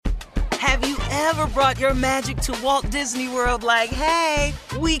Have you ever brought your magic to Walt Disney World like, hey,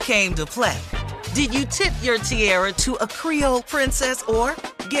 we came to play? Did you tip your tiara to a Creole princess or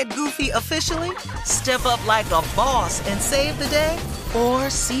get goofy officially? Step up like a boss and save the day? Or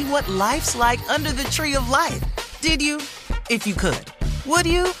see what life's like under the tree of life? Did you? If you could. Would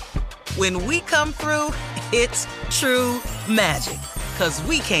you? When we come through, it's true magic. 'Cause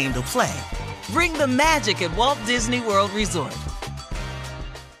we came to play. Bring the magic at Walt Disney World Resort.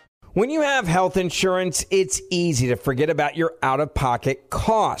 When you have health insurance, it's easy to forget about your out-of-pocket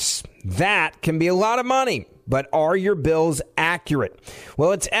costs. That can be a lot of money, but are your bills accurate?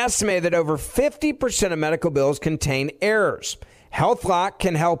 Well, it's estimated that over 50% of medical bills contain errors. HealthLock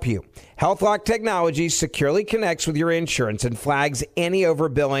can help you. HealthLock technology securely connects with your insurance and flags any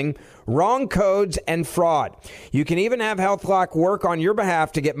overbilling, wrong codes, and fraud. You can even have HealthLock work on your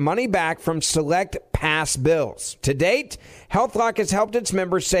behalf to get money back from select past bills. To date, HealthLock has helped its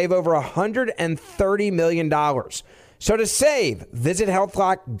members save over $130 million. So to save, visit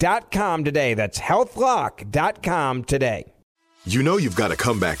healthlock.com today. That's healthlock.com today. You know you've got a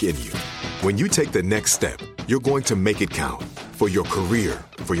comeback in you. When you take the next step, you're going to make it count. For your career,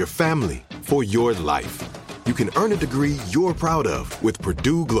 for your family, for your life. You can earn a degree you're proud of with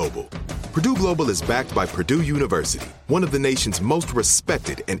Purdue Global. Purdue Global is backed by Purdue University, one of the nation's most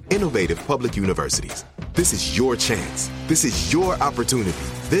respected and innovative public universities. This is your chance. This is your opportunity.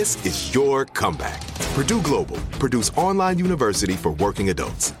 This is your comeback. Purdue Global, Purdue's online university for working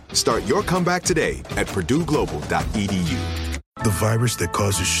adults. Start your comeback today at purdueglobal.edu. The virus that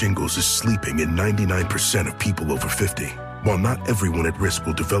causes shingles is sleeping in 99% of people over 50. While not everyone at risk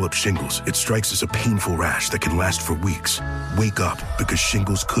will develop shingles, it strikes as a painful rash that can last for weeks. Wake up, because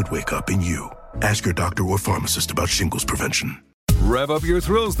shingles could wake up in you. Ask your doctor or pharmacist about shingles prevention. Rev up your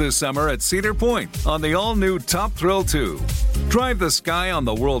thrills this summer at Cedar Point on the all-new Top Thrill 2. Drive the sky on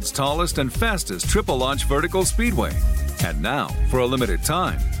the world's tallest and fastest triple-launch vertical speedway. And now, for a limited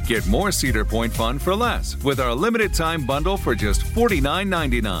time, get more Cedar Point fun for less with our limited-time bundle for just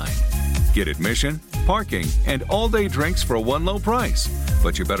 $49.99. Get admission, parking, and all-day drinks for one low price.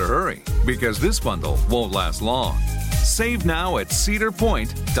 But you better hurry, because this bundle won't last long. Save now at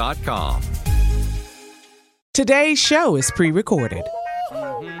cedarpoint.com. Today's show is pre-recorded.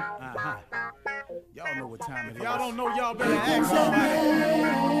 Y'all know what time it is. Y'all don't know, y'all better ask somebody.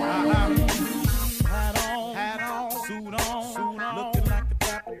 Hat on, suit on, looking like the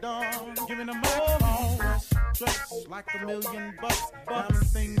Dapper Dawn, giving them microphone, dressed like $1 million, diamond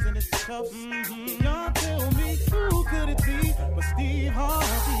things in its cuffs. Y'all tell me, who could it be but Steve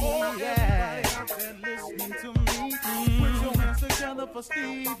Harvey? Yeah, out there listening to me. Put your hands together for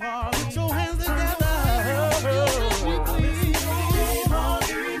Steve Harvey. Put your hands together.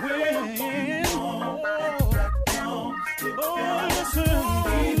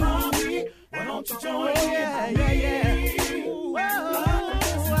 Steve Harvey, why don't you join me? Yeah.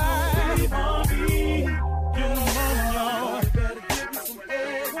 Steve Harvey, get them on, y'all. Better give me some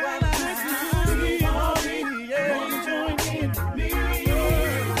eggs while I listen. Steve Harvey, yeah, join in me.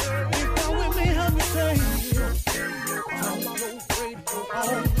 If you're with me, help me say, turn your radio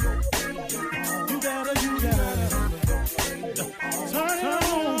on. You gotta turn it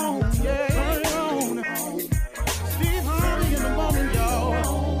on, yeah. Turn it on. Steve Harvey in the morning, y'all.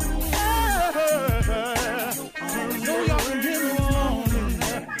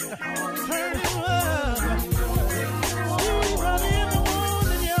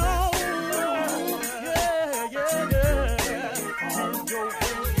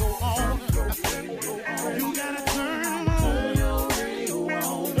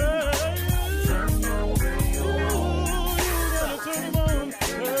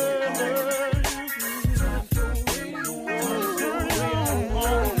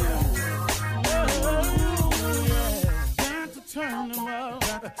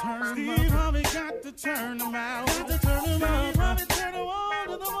 Steve Harvey got to turn them out. Got to turn them out. Steve Harvey turn them on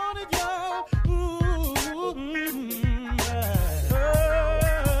to the morning, y'all.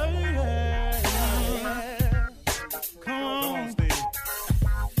 Come on, Steve.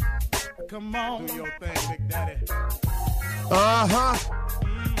 Come on. Do your thing, Big Daddy.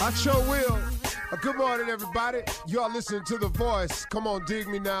 I sure will. Good morning, everybody. Y'all listening to The Voice. Come on, dig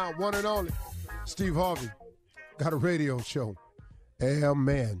me now. One and only. Steve Harvey. Got a radio show. Yeah,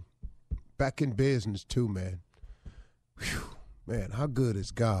 man. Back in business, too, man. Whew. Man, how good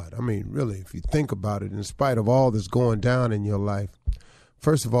is God? I mean, really, if you think about it, in spite of all that's going down in your life,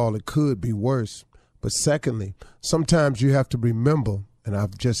 first of all, it could be worse. But secondly, sometimes you have to remember, and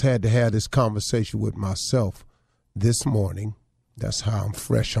I've just had to have this conversation with myself this morning. That's how I'm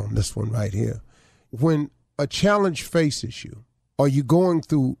fresh on this one right here. When a challenge faces you, or you're going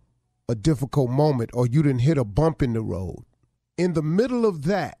through a difficult moment or you didn't hit a bump in the road. In the middle of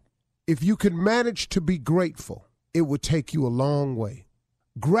that, if you could manage to be grateful, it would take you a long way.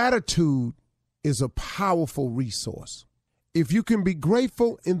 Gratitude is a powerful resource. If you can be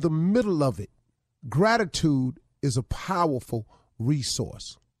grateful in the middle of it, gratitude is a powerful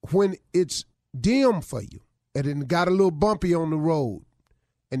resource. When it's dim for you and it got a little bumpy on the road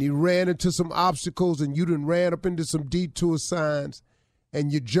and you ran into some obstacles and you done ran up into some detour signs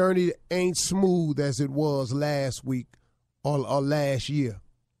and your journey ain't smooth as it was last week or last year,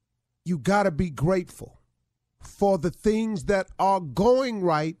 you got to be grateful for the things that are going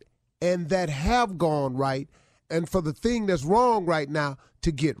right and that have gone right, and for the thing that's wrong right now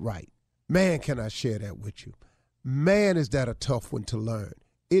to get right. Man, can I share that with you? Man, is that a tough one to learn.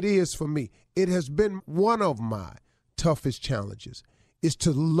 It is for me. It has been one of my toughest challenges, is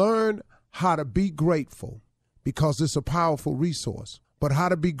to learn how to be grateful, because it's a powerful resource, but how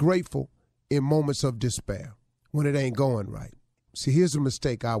to be grateful in moments of despair when it ain't going right. See, here's a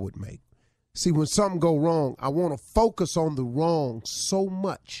mistake I would make. See, when something go wrong, I want to focus on the wrong so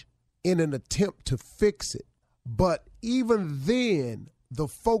much in an attempt to fix it. But even then, the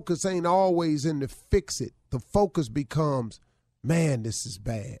focus ain't always in to fix it. The focus becomes, man, this is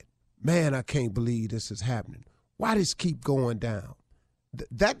bad. Man, I can't believe this is happening. Why does this keep going down?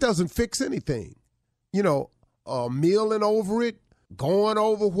 That doesn't fix anything. You know, milling over it, going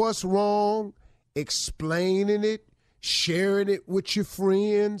over what's wrong, explaining it, sharing it with your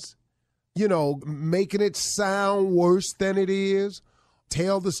friends, you know, making it sound worse than it is,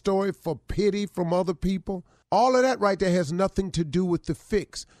 tell the story for pity from other people. All of that right there has nothing to do with the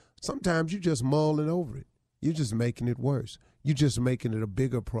fix. Sometimes you're just mulling over it. You're just making it worse. You're just making it a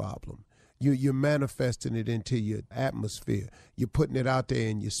bigger problem. You're manifesting it into your atmosphere. You're putting it out there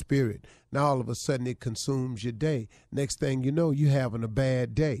in your spirit. Now all of a sudden it consumes your day. Next thing you know, you're having a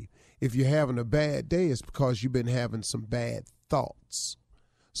bad day. If you're having a bad day, it's because you've been having some bad thoughts.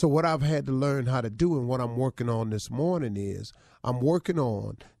 So what I've had to learn how to do and what I'm working on this morning is I'm working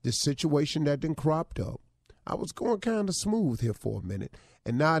on this situation that done cropped up. I was going kind of smooth here for a minute,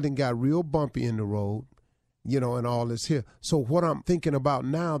 and now I done got real bumpy in the road, you know, and all this here. So what I'm thinking about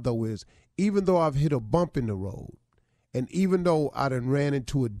now, though, is even though I've hit a bump in the road, and even though I done ran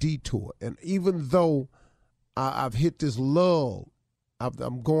into a detour, and even though I've hit this lull,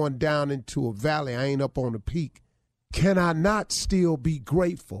 I'm going down into a valley, I ain't up on the peak, can I not still be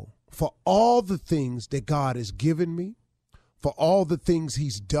grateful for all the things that God has given me, for all the things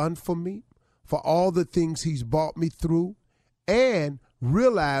he's done for me, for all the things he's brought me through, and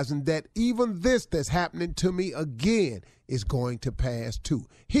realizing that even this that's happening to me again is going to pass too.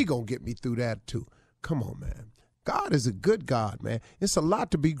 He gonna get me through that too. Come on, man. God is a good God, man. It's a lot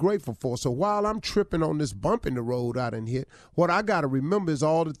to be grateful for. So while I'm tripping on this bump in the road I done hit, what I got to remember is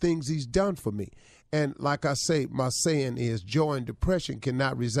all the things he's done for me. And like I say, my saying is joy and depression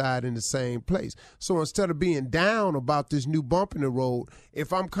cannot reside in the same place. So instead of being down about this new bump in the road,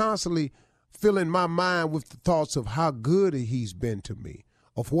 if I'm constantly filling my mind with the thoughts of how good he's been to me,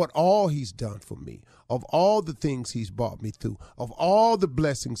 of what all he's done for me, of all the things he's brought me through, of all the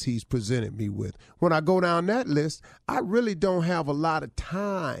blessings he's presented me with. When I go down that list, I really don't have a lot of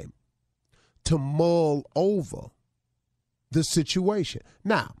time to mull over the situation.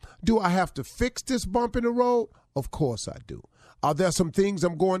 Now, do I have to fix this bump in the road? Of course I do. Are there some things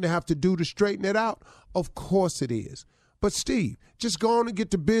I'm going to have to do to straighten it out? Of course it is. But Steve, just go on and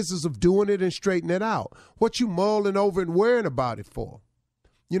get the business of doing it and straighten it out. What you mulling over and worrying about it for?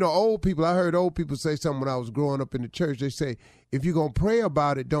 You know, old people, I heard old people say something when I was growing up in the church. They say, if you're going to pray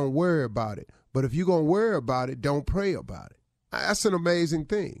about it, don't worry about it. But if you're going to worry about it, don't pray about it. That's an amazing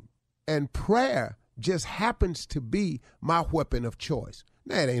thing. And prayer just happens to be my weapon of choice.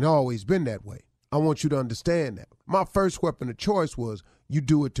 Now, it ain't always been that way. I want you to understand that. My first weapon of choice was, you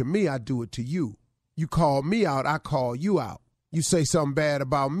do it to me, I do it to you. You call me out, I call you out. You say something bad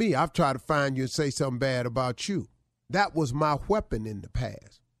about me, I've tried to find you and say something bad about you. That was my weapon in the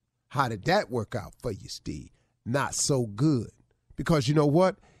past. How did that work out for you, Steve? Not so good. Because you know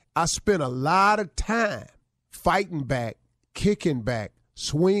what? I spent a lot of time fighting back, kicking back,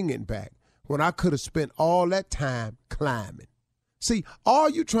 swinging back, when I could have spent all that time climbing. See, all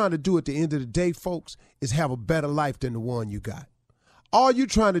you trying to do at the end of the day, folks, is have a better life than the one you got. All you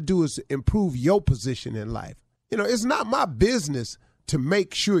trying to do is improve your position in life. You know, it's not my business to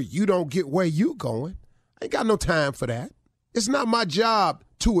make sure you don't get where you going. I ain't got no time for that. It's not my job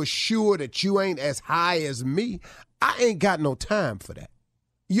to assure that you ain't as high as me. I ain't got no time for that.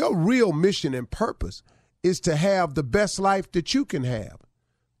 Your real mission and purpose is to have the best life that you can have,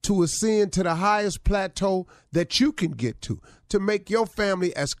 to ascend to the highest plateau that you can get to make your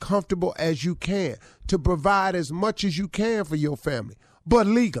family as comfortable as you can, to provide as much as you can for your family, but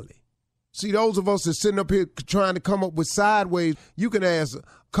legally. See, those of us that sitting up here trying to come up with sideways, you can ask a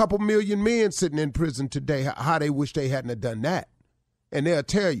couple million men sitting in prison today how they wish they hadn't have done that. And they'll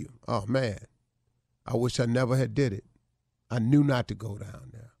tell you, oh, man, I wish I never had did it. I knew not to go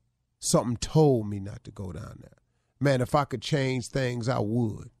down there. Something told me not to go down there. Man, if I could change things, I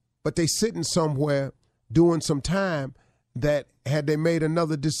would. But they sitting somewhere doing some time that had they made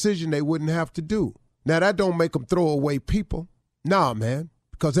another decision, they wouldn't have to do. Now, that don't make them throw away people. Nah, man,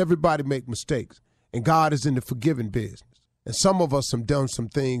 because everybody make mistakes, and God is in the forgiving business. And some of us have done some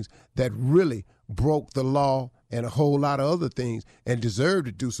things that really broke the law and a whole lot of other things and deserved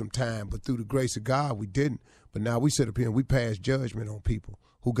to do some time, but through the grace of God, we didn't. But now we sit up here and we pass judgment on people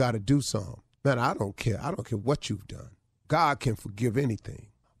who got to do something. Man, I don't care. I don't care what you've done. God can forgive anything.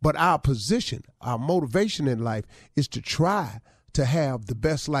 But our position, our motivation in life is to try to have the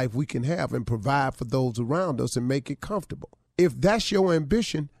best life we can have and provide for those around us and make it comfortable. If that's your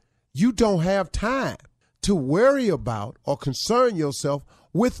ambition, you don't have time to worry about or concern yourself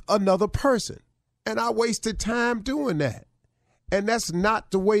with another person. And I wasted time doing that. And that's not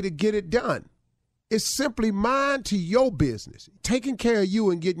the way to get it done. It's simply mind to your business. Taking care of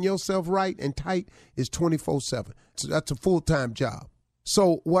you and getting yourself right and tight is 24/7. So that's a full-time job.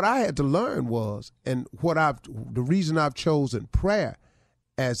 So what I had to learn was, and the reason I've chosen prayer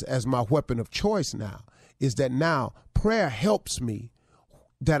as my weapon of choice now, is that now prayer helps me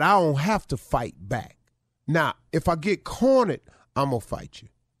that I don't have to fight back. Now, if I get cornered, I'm going to fight you.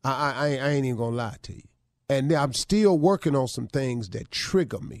 I ain't even going to lie to you. And I'm still working on some things that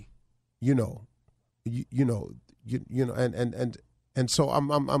trigger me, and so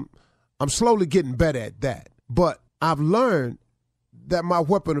I'm slowly getting better at that. But I've learned that my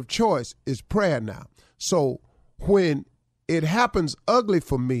weapon of choice is prayer now. So when it happens ugly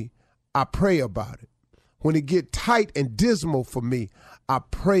for me, I pray about it. When it get tight and dismal for me, I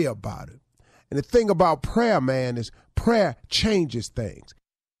pray about it. And the thing about prayer, man, is prayer changes things.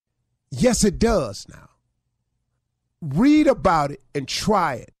 Yes, it does now. Read about it and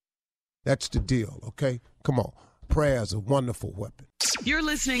try it. That's the deal, okay? Come on. Prayer is a wonderful weapon. You're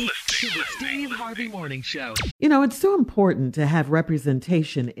listening to the Steve Harvey Morning Show. You know, it's so important to have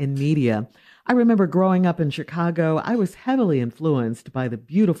representation in media. I remember growing up in Chicago, I was heavily influenced by the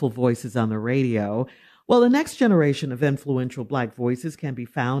beautiful voices on the radio. Well, the next generation of influential Black voices can be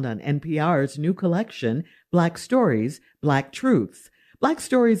found on NPR's new collection, Black Stories, Black Truths. Black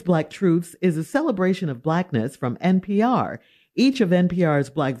Stories, Black Truths is a celebration of Blackness from NPR. Each of NPR's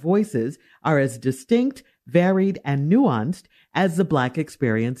Black voices are as distinct, varied, and nuanced as the Black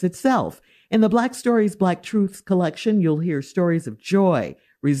experience itself. In the Black Stories, Black Truths collection, you'll hear stories of joy,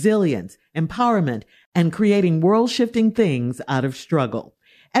 resilience, empowerment, and creating world-shifting things out of struggle.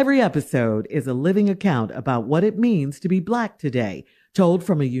 Every episode is a living account about what it means to be Black today, told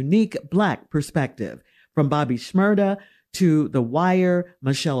from a unique Black perspective. From Bobby Shmurda to The Wire,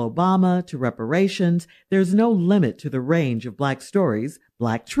 Michelle Obama to reparations, there's no limit to the range of Black stories,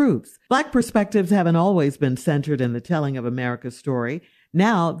 Black truths. Black perspectives haven't always been centered in the telling of America's story.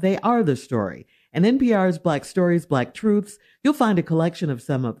 Now they are the story. In NPR's Black Stories, Black Truths, you'll find a collection of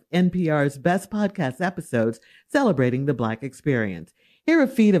some of NPR's best podcast episodes celebrating the Black experience. Hear a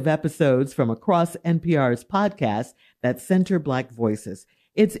feed of episodes from across NPR's podcasts that center Black voices.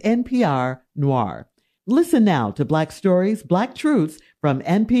 It's NPR Noir. Listen now to Black Stories, Black Truths from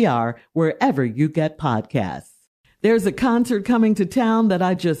NPR wherever you get podcasts. There's a concert coming to town that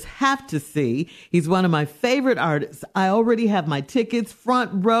I just have to see. He's one of my favorite artists. I already have my tickets,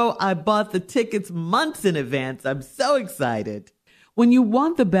 front row. I bought the tickets months in advance. I'm so excited. When you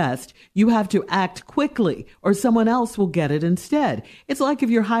want the best, you have to act quickly or someone else will get it instead. It's like if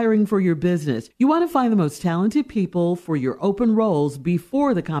you're hiring for your business. You want to find the most talented people for your open roles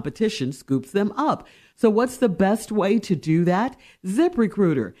before the competition scoops them up. So what's the best way to do that?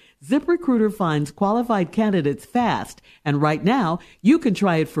 ZipRecruiter. ZipRecruiter finds qualified candidates fast. And right now, you can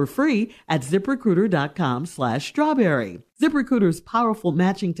try it for free at ZipRecruiter.com/strawberry. ZipRecruiter's powerful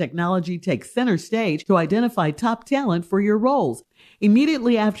matching technology takes center stage to identify top talent for your roles.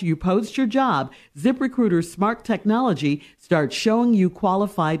 Immediately after you post your job, ZipRecruiter's smart technology starts showing you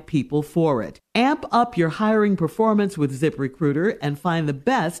qualified people for it. Amp up your hiring performance with ZipRecruiter and find the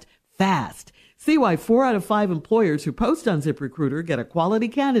best fast. See why 4 out of 5 employers who post on ZipRecruiter get a quality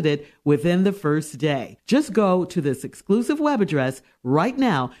candidate within the first day. Just go to this exclusive web address right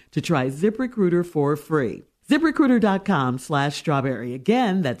now to try ZipRecruiter for free. ZipRecruiter.com/strawberry.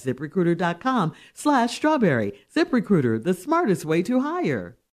 Again, that's ZipRecruiter.com/strawberry. ZipRecruiter, the smartest way to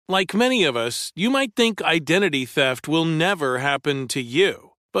hire. Like many of us, you might think identity theft will never happen to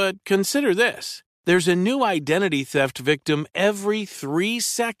you. But consider this. There's a new identity theft victim every 3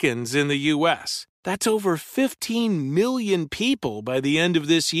 seconds in the U.S. That's over 15 million people by the end of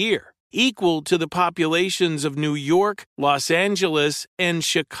this year, equal to the populations of New York, Los Angeles, and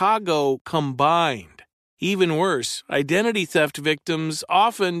Chicago combined. Even worse, identity theft victims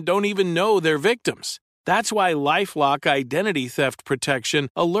often don't even know they're victims. That's why LifeLock Identity Theft Protection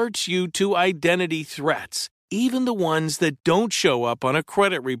alerts you to identity threats, even the ones that don't show up on a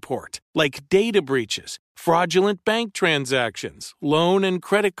credit report, like data breaches, fraudulent bank transactions, loan and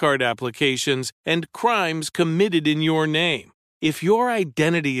credit card applications, and crimes committed in your name. If your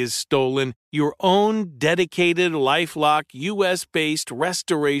identity is stolen, your own dedicated LifeLock U.S.-based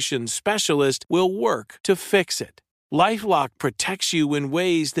restoration specialist will work to fix it. LifeLock protects you in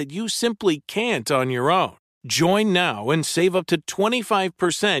ways that you simply can't on your own. Join now and save up to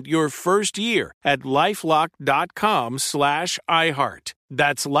 25% your first year at LifeLock.com/iHeart.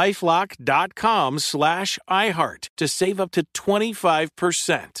 That's LifeLock.com/iHeart to save up to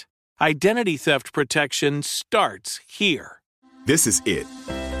 25%. Identity theft protection starts here. This is it.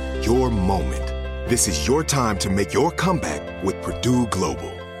 Your moment. This is your time to make your comeback with Purdue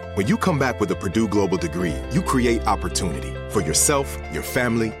Global. When you come back with a Purdue Global degree, you create opportunity for yourself, your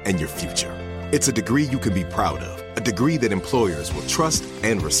family, and your future. It's a degree you can be proud of, a degree that employers will trust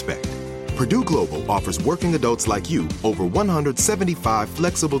and respect. Purdue Global offers working adults like you over 175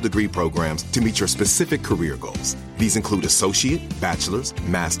 flexible degree programs to meet your specific career goals. These include associate, bachelor's,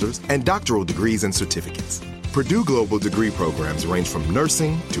 master's, and doctoral degrees and certificates. Purdue Global degree programs range from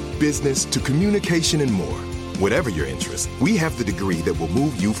nursing to business to communication and more. Whatever your interest, we have the degree that will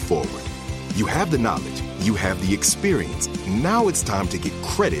move you forward. You have the knowledge, you have the experience. Now it's time to get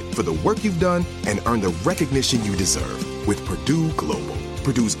credit for the work you've done and earn the recognition you deserve with Purdue Global,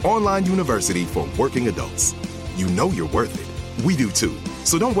 Purdue's online university for working adults. You know you're worth it. We do too.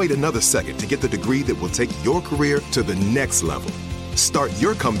 So don't wait another second to get the degree that will take your career to the next level. Start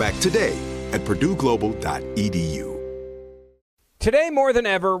your comeback today at purdueglobal.edu. Today, more than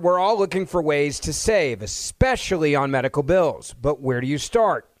ever, we're all looking for ways to save, especially on medical bills. But where do you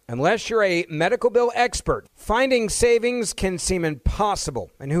start? Unless you're a medical bill expert, finding savings can seem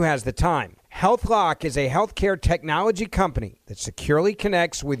impossible. And who has the time? HealthLock is a healthcare technology company that securely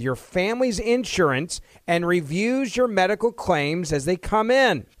connects with your family's insurance and reviews your medical claims as they come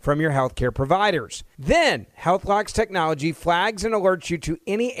in from your healthcare providers. Then, HealthLock's technology flags and alerts you to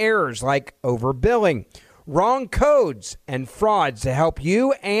any errors like overbilling, wrong codes, and frauds to help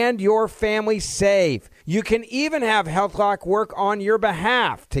you and your family save. You can even have HealthLock work on your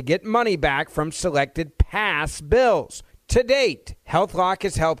behalf to get money back from selected past bills. To date, HealthLock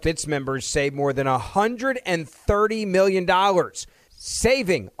has helped its members save more than $130 million.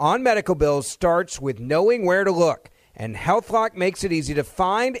 Saving on medical bills starts with knowing where to look, and HealthLock makes it easy to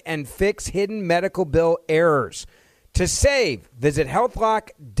find and fix hidden medical bill errors. To save, visit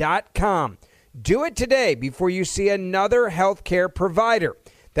healthlock.com. Do it today before you see another healthcare provider.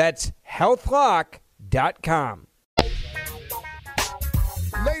 That's healthlock.com.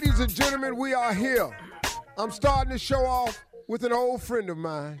 Ladies and gentlemen, we are here. I'm starting the show off with an old friend of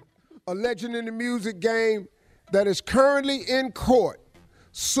mine, a legend in the music game that is currently in court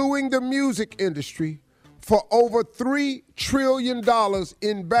suing the music industry for over $3 trillion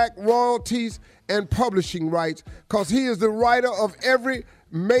in back royalties and publishing rights because he is the writer of every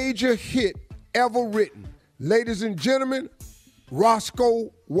major hit ever written. Ladies and gentlemen,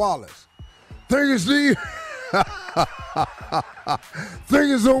 Roscoe Wallace. Thank you, Steve. Thank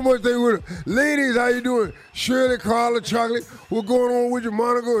you so much. Ladies, how you doing? Shirley, Carla, Chocolate, what's going on with you?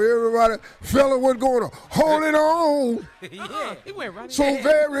 Monica, everybody. Fella, what's going on? Holding on. Yeah, he went right so ahead.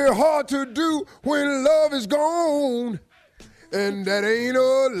 very hard to do when love is gone. And that ain't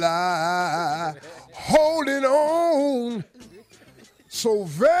a lie. Holding on. So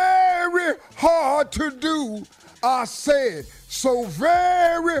very hard to do, I said. So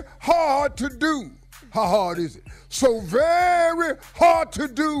very hard to do. How hard is it? So very hard to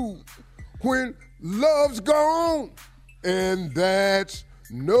do when love's gone. And that's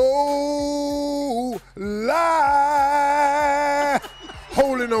no lie.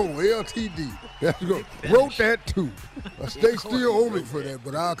 Holding on, LTD. That's good. Wrote that too. They still owe me for that,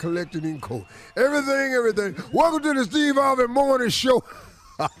 but I'll collect it in court. Everything. Welcome to the Steve Harvey Morning Show.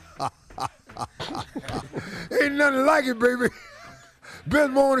 Ain't nothing like it, baby.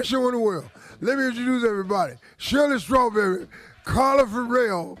 Best morning show in the world. Let me introduce everybody. Shirley Strawberry, Carla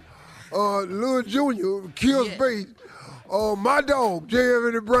Farrell, Lil Jr., Kill Space, My dog, J.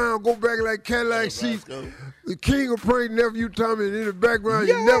 Anthony Brown, go back like Cadillac seats. The king of praise, nephew Tommy, and in the background,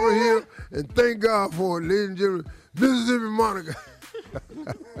 you never hear. And thank God for it, ladies and gentlemen. Mississippi Monica.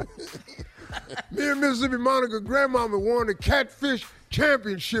 Me and Mississippi Monica grandmama won the Catfish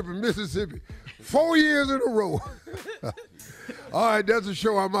Championship in Mississippi 4 years in a row. All right, that's a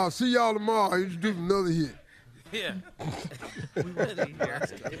show. I'm out. See y'all tomorrow. I'll introduce another hit. Yeah.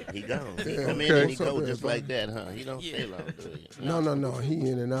 He gone. He come in and he go just like that, huh? He don't stay long, do he? No. He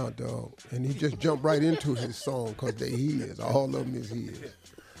in and out, dog. And he just jumped right into his song because they his. All of them is his.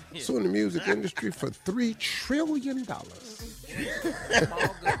 So in the music industry for $3 trillion.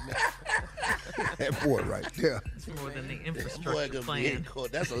 That boy right there. It's more than the infrastructure plan.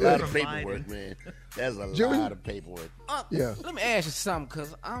 That's a lot of paperwork, man. That's a lot of paperwork. Yeah. Let me ask you something,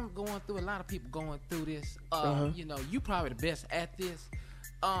 because I'm going through, a lot of people going through this. You know, you probably the best at this.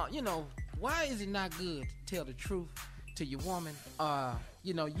 You know, why is it not good to tell the truth to your woman?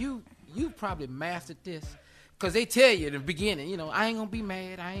 You know, you probably mastered this. Because they tell you in the beginning, you know, I ain't going to be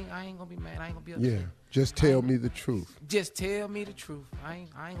mad. I ain't going to be mad. I ain't going to be upset. Yeah, just tell me the truth. Just tell me the truth. I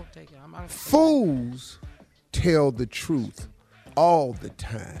ain't going to take it. Fools tell the truth all the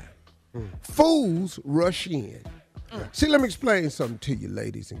time. Fools rush in. See, let me explain something to you,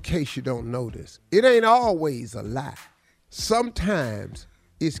 ladies, in case you don't know this. It ain't always a lie. Sometimes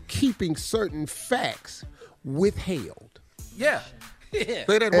it's keeping certain facts withheld. Yeah. Yeah.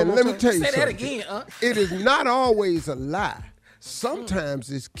 Say that and let me tell you something. Say that again, It is not always a lie. Sometimes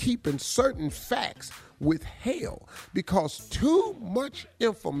it's keeping certain facts withheld because too much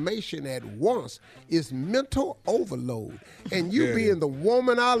information at once is mental overload. And you being the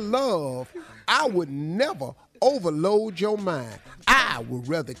woman I love, I would never overload your mind. I would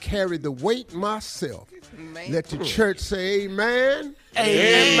rather carry the weight myself. Man. Let the church say amen.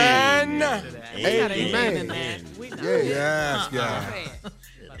 Amen. Amen. Yes, God.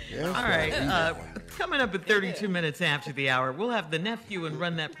 All right. Coming up at 32 minutes after the hour, we'll have the nephew and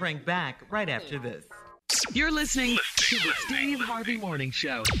Run That Prank back right after this. You're listening to the Steve Harvey Morning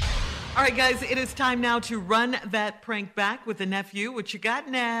Show. All right, guys, it is time now to run that prank back with the nephew. What you got,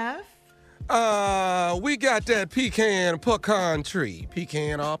 Nev? We got that pecan tree.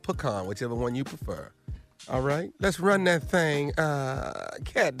 Pecan or pecan, whichever one you prefer. All right, let's run that thing.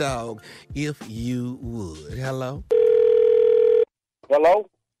 Cat dog, if you would. Hello? Hello?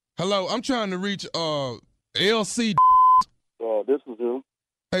 Hello, I'm trying to reach LC. This is him.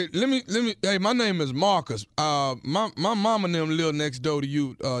 Hey, hey, my name is Marcus. My mom and them live next door to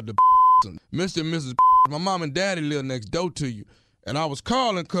you, the Mr. and Mrs. My mom and daddy live next door to you. And I was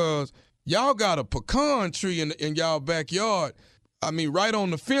calling because y'all got a pecan tree in y'all backyard. I mean, right on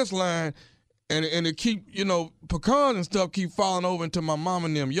the fence line. And it keep, you know, pecans and stuff keep falling over into my mom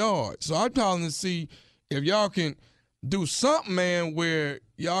and them yard. So I'm calling to see if y'all can do something, man, where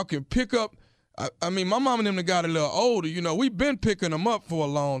y'all can pick up. I mean, my mom and them got a little older. You know, we've been picking them up for a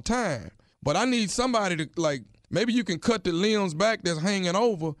long time. But I need somebody to, like, maybe you can cut the limbs back that's hanging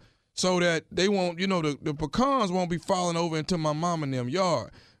over so that they won't, you know, the pecans won't be falling over into my mom and them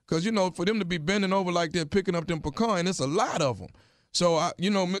yard. Because, you know, for them to be bending over like they're picking up them pecans, it's a lot of them. So, you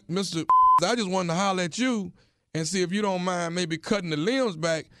know, Mr. I just wanted to holler at you and see if you don't mind maybe cutting the limbs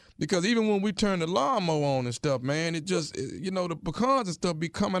back, because even when we turn the lawnmower on and stuff, man, it just, you know, the pecans and stuff be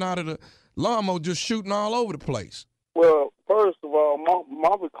coming out of the lawnmower just shooting all over the place. Well, first of all,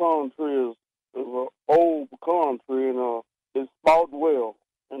 my pecan tree is an old pecan tree, and it's sprouted well,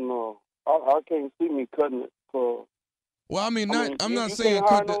 and I can't see me cutting it. Well, I mean, I'm not you saying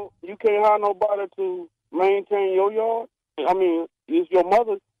cut you can't hire nobody to maintain your yard. I mean, it's your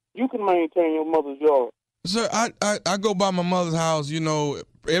mother. You can maintain your mother's yard. Sir, I go by my mother's house, you know,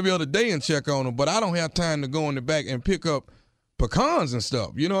 every other day and check on her, but I don't have time to go in the back and pick up pecans and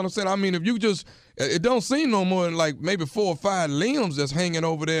stuff. You know what I'm saying? I mean, if you just, it don't seem no more than like maybe 4 or 5 limbs that's hanging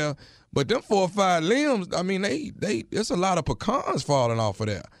over there, but them 4 or 5 limbs, I mean, there's a lot of pecans falling off of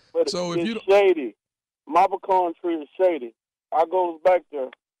there. But so it's shady. My pecan tree is shady. I goes back there.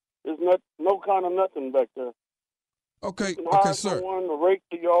 There's no kind of nothing back there. Okay, hire sir. Someone to rake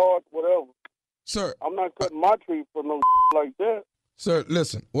the yard, whatever. Sir, I'm not cutting my tree for no like that. Sir,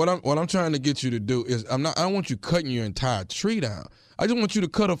 listen. What I'm trying to get you to do is I don't want you cutting your entire tree down. I just want you to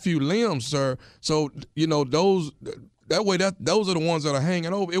cut a few limbs, sir. So you know those are the ones that are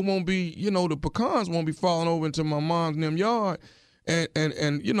hanging over. It won't be, you know, the pecans won't be falling over into my mom's and them yard.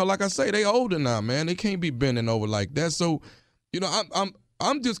 And you know, like I say, they older now, man. They can't be bending over like that. So, you know,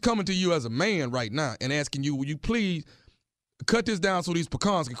 I'm just coming to you as a man right now and asking you, will you please cut this down so these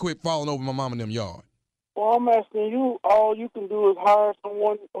pecans can quit falling over my mom and them yard? Well, I'm asking you, all you can do is hire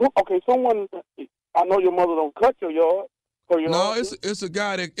someone. Someone, I know your mother don't cut your yard, No, it's a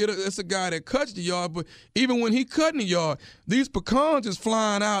guy that cuts the yard. But even when he cutting the yard, these pecans is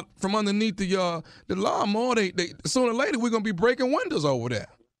flying out from underneath the lawnmower. They sooner or later we're gonna be breaking windows over there.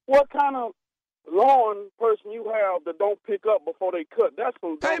 What kind of lawn person you have that don't pick up before they cut? That's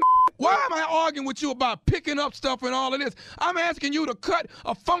some. Hey, why am I arguing with you about picking up stuff and all of this? I'm asking you to cut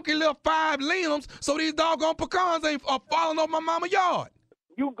a funky little 5 limbs so these doggone pecans ain't falling off my mama's yard.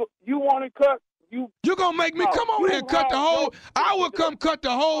 You want it cut? You gonna make me come over here and cut the whole? I will come cut the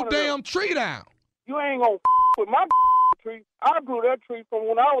whole damn tree down. You ain't gonna with my tree. I grew that tree from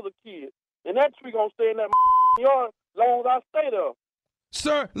when I was a kid, and that tree gonna stay in that yard as long as I stay there.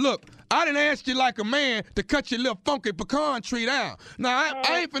 Sir, look, I didn't ask you like a man to cut your little funky pecan tree down. Now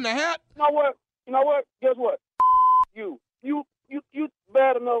I ain't finna have. You know what? Guess what? You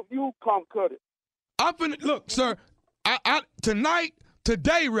bad enough. You come cut it. I'm finna look, sir.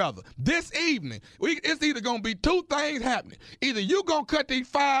 Today, this evening, it's either going to be 2 things happening. Either you going to cut these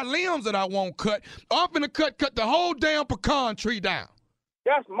 5 limbs that I won't cut, or I'm finna cut the whole damn pecan tree down.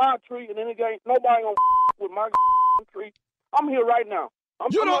 That's my tree, and then ain't nobody going to with my tree. I'm here right now. I'm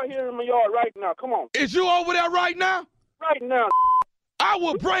right here in my yard right now. Come on. Is you over there right now? Right now. I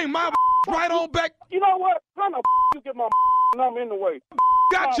will bring my right on back. You know what? How the you get my number in the way?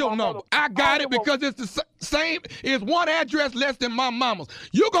 Got your number. I got it because it's the same. It's one address less than my mama's.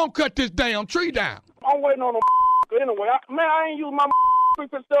 You gonna cut this damn tree down. I'm waiting on them anyway. I ain't used my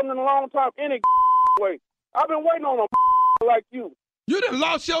 357 in a long time any way. I've been waiting on them like you. You done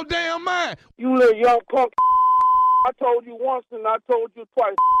lost your damn mind. You little young punk. I told you once and I told you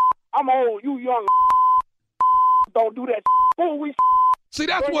twice. I'm old. You young. Don't do that. Fool, we. See,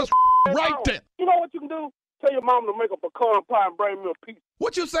 that's what's right there. You know what you can do? Tell your mama to make a pecan pie and bring me a piece.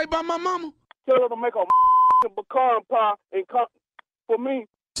 What you say about my mama? Tell her to make a pecan pie and come for me.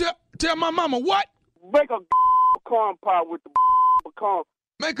 Tell my mama what? Make a pecan pie with the pecan.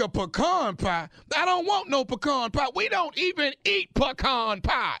 Make a pecan pie? I don't want no pecan pie. We don't even eat pecan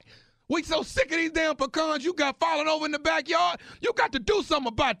pie. We so sick of these damn pecans you got falling over in the backyard. You got to do something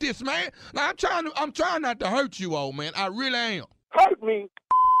about this, man. Now I'm trying not to hurt you, old man. I really am. Hurt me?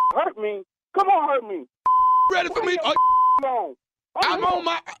 Hurt me? Come on, hurt me. Ready for me? I'm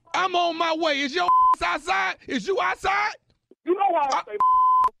on my way. Is your outside? Is you outside? You know how I stay.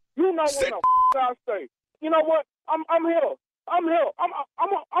 You know when I stay. You know what? I'm here. I'm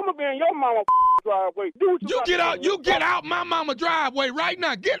gonna be in your mama driveway. You get out my mama driveway right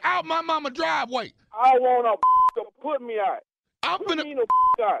now. Get out my mama driveway. I want to put me out. I'm finna.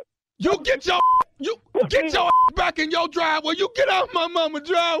 Out. You get your back in your driveway. You get out my mama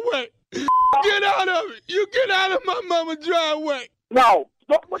driveway. Get out of it. You get out of my mama driveway. No,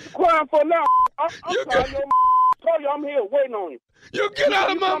 stop what you crying for now. I'm I'm here waiting on you. You get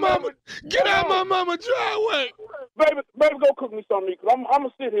out of my mama. Get out my mama driveway. Baby, go cook me something because I'm gonna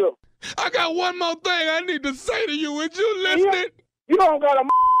sit here. I got one more thing I need to say to you. Is you listening? You don't got a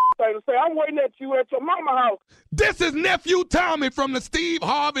thing to say. I'm waiting at you at your mama house. This is Nephew Tommy from the Steve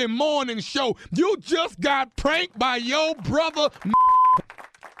Harvey Morning Show. You just got pranked by your brother.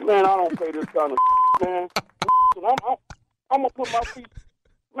 Man, I don't pay this kind of man. I'm gonna put my feet.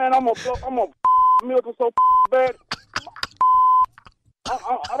 Man, I'm gonna milk it so bad.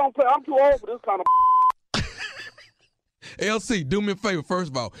 I don't play. I'm too old for this kind of. LC, do me a favor.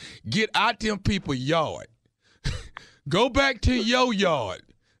 First of all, get out them people's yard. Go back to your yard.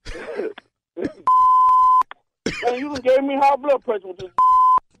 Man, you done gave me high blood pressure with this.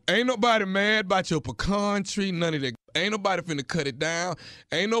 Ain't nobody mad about your pecan tree, none of that. Ain't nobody finna cut it down.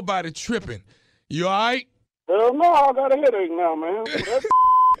 Ain't nobody tripping. You all right? Hell no, I got a headache now, man.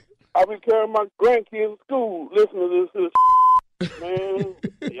 I'll be carrying my grandkids to school listening to this. Man,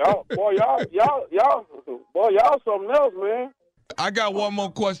 y'all something else, man. I got one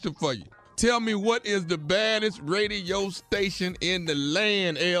more question for you. Tell me, what is the baddest radio station in the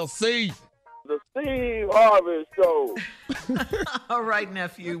land, LC? The Steve Harvey Show. All right,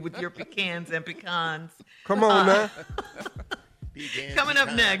 nephew, with your pecans and pecans. Come on, man. Coming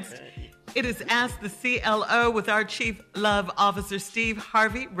up next, it is Ask the CLO with our Chief Love Officer, Steve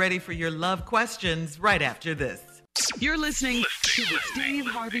Harvey, ready for your love questions right after this. You're listening to the Steve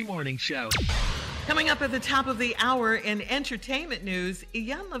Harvey Morning Show. Coming up at the top of the hour in entertainment news,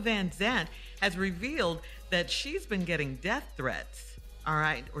 Iyanla Vanzant has revealed that she's been getting death threats. All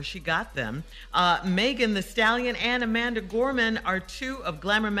right, or she got them. Megan Thee Stallion and Amanda Gorman are 2 of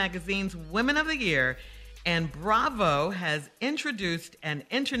Glamour magazine's Women of the Year, and Bravo has introduced an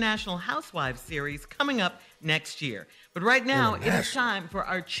International Housewives series coming up next year. But right now, it is time for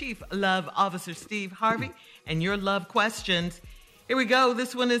our Chief Love Officer, Steve Harvey, and your love questions. Here we go.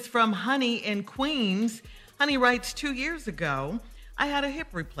 This one is from Honey in Queens. Honey writes, 2 years ago, I had a hip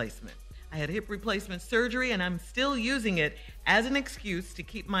replacement. I had hip replacement surgery, and I'm still using it as an excuse to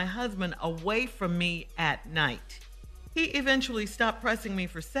keep my husband away from me at night. He eventually stopped pressing me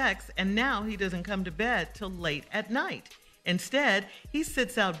for sex, and now he doesn't come to bed till late at night. Instead, he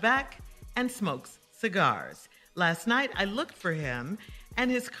sits out back and smokes cigars. Last night, I looked for him, and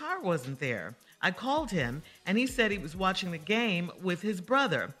his car wasn't there. I called him, and he said he was watching the game with his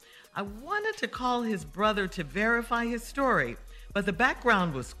brother. I wanted to call his brother to verify his story, but the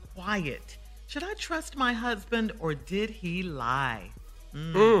background was quiet. Should I trust my husband, or did he lie?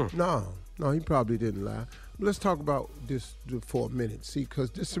 No, he probably didn't lie. Let's talk about this for a minute, see,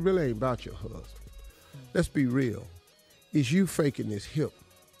 because this really ain't about your husband. Let's be real. It's you faking this hip.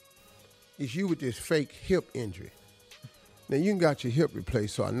 It's you with this fake hip injury. Now, you done got your hip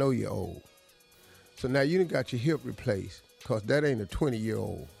replaced, so I know you're old. So now you done got your hip replaced, because that ain't a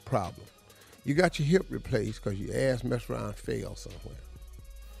 20-year-old problem. You got your hip replaced because your ass messed around and fell somewhere.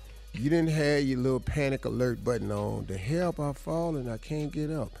 You didn't have your little panic alert button on. The help, I'm falling, I can't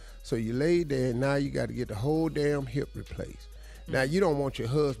get up. So you laid there, and now you got to get the whole damn hip replaced. Now, you don't want your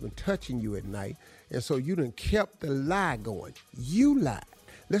husband touching you at night, and so you done kept the lie going. You lied.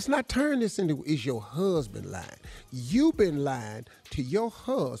 Let's not turn this into, is your husband lying? You been lying to your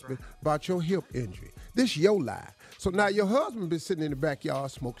husband about your hip injury. This your lie. So now your husband been sitting in the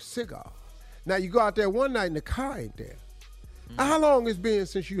backyard smoking a cigar. Now you go out there one night and the car ain't there. How long it's been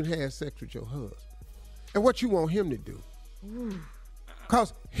since you had sex with your husband? And what you want him to do?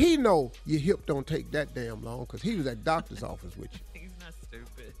 Because he know your hip don't take that damn long, because he was at doctor's office with you. He's not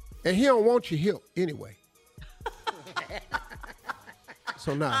stupid. And he don't want your hip anyway.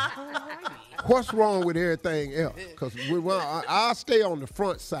 So now, what's wrong with everything else? Because I'll stay on the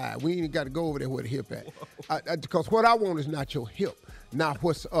front side. We ain't got to go over there where the hip at. Because what I want is not your hip, not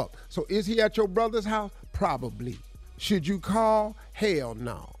what's up. So is he at your brother's house? Probably. Should you call? Hell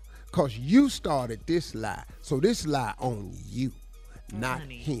no. Because you started this lie. So this lie on you, not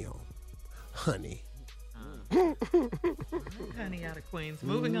him. Honey. Honey out of Queens.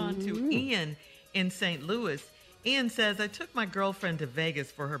 Moving on to Ian in St. Louis. Ian says, I took my girlfriend to Vegas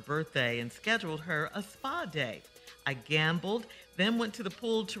for her birthday and scheduled her a spa day. I gambled, then went to the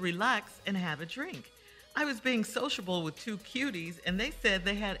pool to relax and have a drink. I was being sociable with two cuties, and they said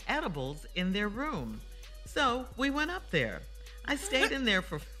they had edibles in their room. So we went up there. I stayed in there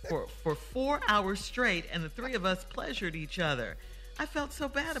for 4 hours straight, and the three of us pleasured each other. I felt so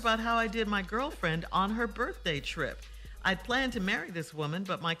bad about how I did my girlfriend on her birthday trip. I'd planned to marry this woman,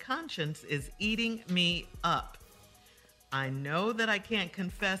 but my conscience is eating me up. I know that I can't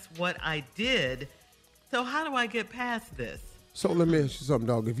confess what I did, so how do I get past this? So let me ask you something,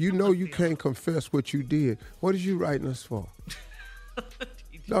 dog. If you know you can't confess what you did, what is you writing us for?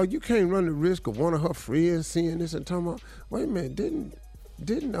 Dog, you can't run the risk of one of her friends seeing this and talking about, wait a minute,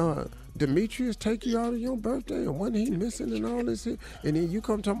 didn't Demetrius take you out on your birthday, and wasn't he missing and all this here? And then you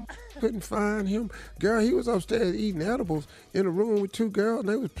come to couldn't find him. Girl, he was upstairs eating edibles in a room with two girls, and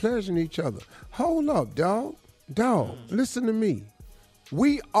they was pleasuring each other. Hold up, dog. Dog, listen to me.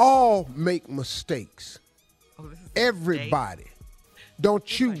 We all make mistakes. Everybody.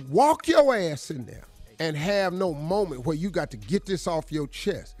 Don't you walk your ass in there and have no moment where you got to get this off your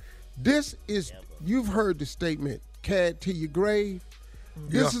chest. This is, you've heard the statement, "Cad to your grave."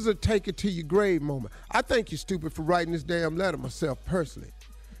 This is a take it to your grave moment. I think you're stupid for writing this damn letter myself personally.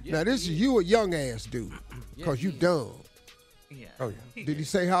 Now this is you a young ass dude, because you dumb. Yeah. Oh yeah. Did he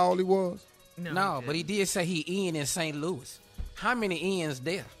say how old he was? No, but he did say he Ian in St. Louis. How many Ians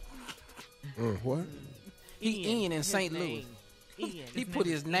there? What? He Ian in St. Louis. He put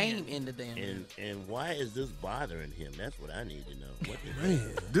his name in the damn. And why is this bothering him? That's what I need to know. What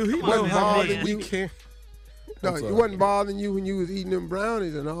Man, do he know how much we can? No, it wasn't bothering you when you was eating them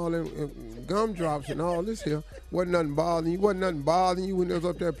brownies and all them gumdrops and all this here. Wasn't nothing bothering you. Wasn't nothing bothering you when they was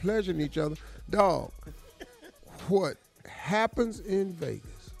up there pleasuring each other. Dog, what happens in Vegas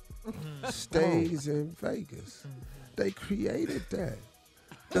stays in Vegas. They created that.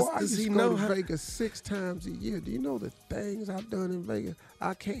 Why does you he go know to how- Vegas 6 times a year? Do you know the things I've done in Vegas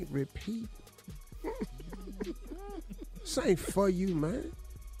I can't repeat? This ain't for you, man.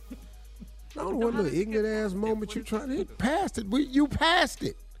 I don't know what little ignorant ass moment you trying to hit. Past it. You passed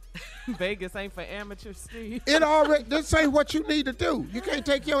it. Vegas ain't for amateurs, Steve. It already, this ain't what you need to do. You can't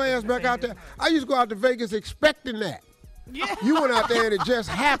take your ass back out there. I used to go out to Vegas expecting that. Yeah. You went out there and it just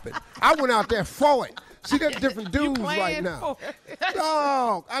happened. I went out there for it. See, there's different dudes right now.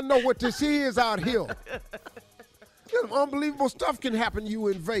 Dog, I know what this is out here. Some unbelievable stuff can happen to you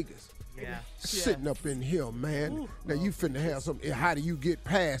in Vegas. sitting up in here, man. Now you finna have some. How do you get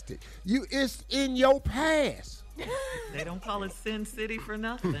past it? It's in your past. They don't call it Sin City for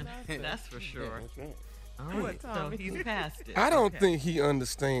nothing. That's for sure. All right, so he's past it. I don't think he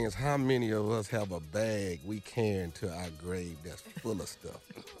understands how many of us have a bag we carry into our grave that's full of stuff.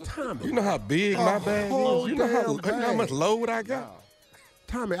 Tommy, you know how big my bag is? You know how much load I got?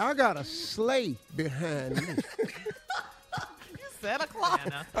 Tommy, I got a sleigh behind me. Santa Claus.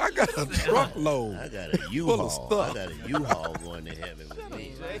 I got a truckload. I got a U-Haul. I got a U-Haul going to heaven with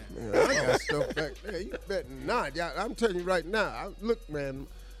me. Man, I got stuff back there. You better not. I'm telling you right now. Look, man,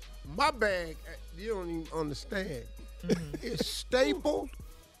 my bag, you don't even understand. It's stapled.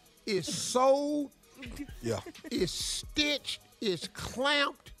 It's sewed. Yeah. It's stitched. It's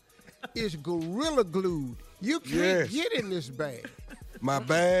clamped. It's gorilla glued. You can't get in this bag. My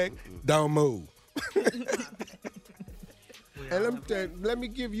bag don't move. And let me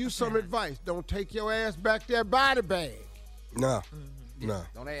give you some advice. Don't take your ass back there by the bag. No.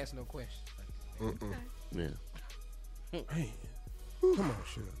 Don't ask no questions. Yeah. Man. Come on,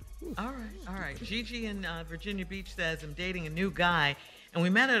 Shirley. All right. Gigi in Virginia Beach says, I'm dating a new guy, and we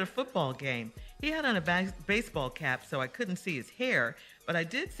met at a football game. He had on a baseball cap, so I couldn't see his hair, but I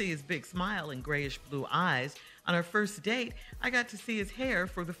did see his big smile and grayish blue eyes. On our first date, I got to see his hair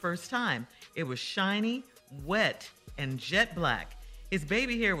for the first time. It was shiny, wet, and jet black. His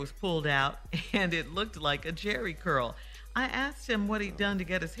baby hair was pulled out, and it looked like a jerry curl. I asked him what he'd done to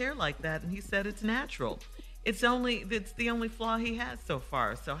get his hair like that, and he said it's natural. It's the only flaw he has so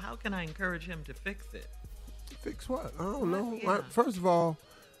far, so how can I encourage him to fix it? Fix what? I don't know. Yeah. First of all,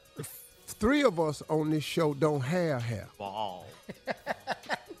 3 of us on this show don't have hair. Ball.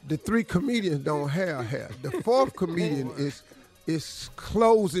 The 3 comedians don't have hair. The 4th comedian is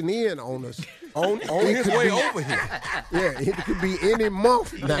closing in on us. On his way over here. Yeah, it could be any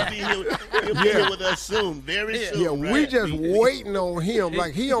month now. He'll be here with us soon, very soon. Yeah, we just waiting on him.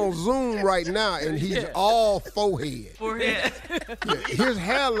 Like he on Zoom right now, and he's all forehead. Forehead. Yeah, his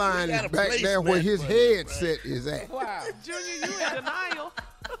hairline is back there where his headset is at. Wow. Junior, you in denial.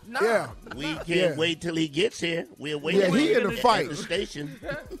 No. Yeah. We can't wait till he gets here. We're waiting. Yeah, he in the fight. At the station.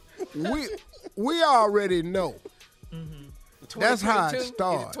 We already know. That's how it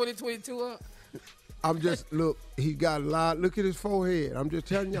starts. 2022 up? I'm just, look, he got a lot. Look at his forehead. I'm just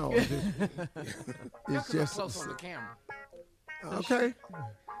telling y'all. It's just. Close on the camera. Okay.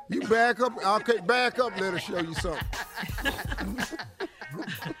 You back up. Okay, back up. Let us show you something.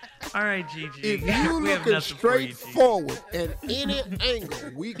 All right, Gigi. If you looking straight forward at any angle,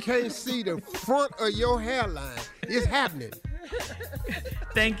 we can't see the front of your hairline. It's happening.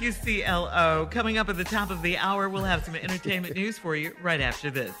 Thank you, CLO. Coming up at the top of the hour, we'll have some entertainment news for you right after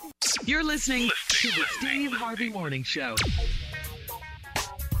this. You're listening to the Steve Harvey Morning Show.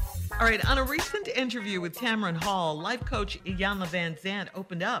 All right, on a recent interview with Tamron Hall, life coach Iyanla Van Zandt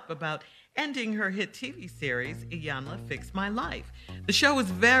opened up about ending her hit TV series, Iyanla Fix My Life. The show was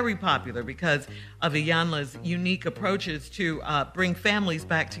very popular because of Iyanla's unique approaches to bring families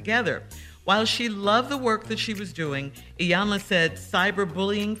back together. While she loved the work that she was doing, Iyanla said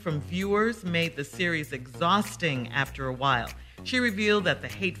cyberbullying from viewers made the series exhausting after a while. She revealed that the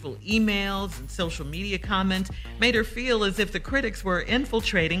hateful emails and social media comments made her feel as if the critics were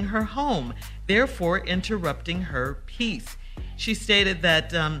infiltrating her home, therefore interrupting her peace. She stated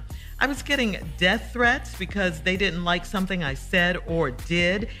that, I was getting death threats because they didn't like something I said or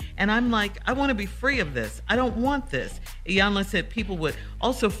did. And I'm like, I want to be free of this. I don't want this. Iyanla said people would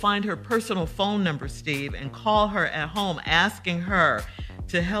also find her personal phone number, Steve, and call her at home asking her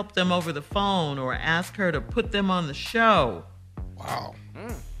to help them over the phone or ask her to put them on the show. Wow.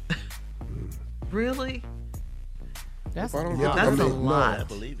 Really? That's a lot. I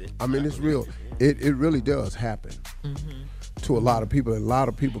believe it. I mean, it's real. It really does happen to a lot of people. And a lot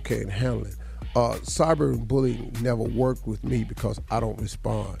of people can't handle it. Cyberbullying never worked with me because I don't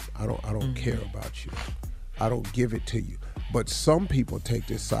respond. I don't care about you. I don't give it to you. But some people take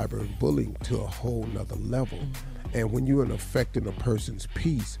this cyberbullying to a whole nother level. And when you're affecting a person's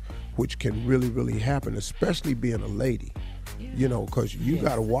peace, which can really, really happen, especially being a lady, you know, because you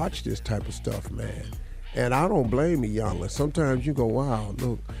got to watch this type of stuff, man. And I don't blame Iyanla. Sometimes you go, wow,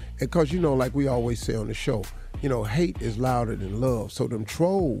 look. Because, you know, like we always say on the show, you know, hate is louder than love. So them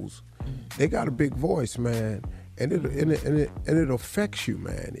trolls, they got a big voice, man. And it affects you,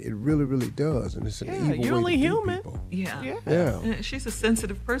 man. It really, really does. And it's an evil you're way only to do human. people. Yeah. Yeah. She's a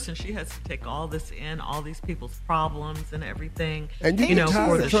sensitive person. She has to take all this in, all these people's problems and everything. And you get tired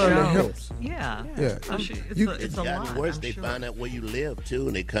for of the trying to show. help. Yeah. Yeah. So it's It's a gotten lot. worse. I'm They sure. find out where you live too,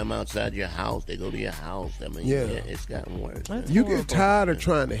 and they come outside your house. They go to your house. I mean, Yeah. it's gotten worse. You get tired of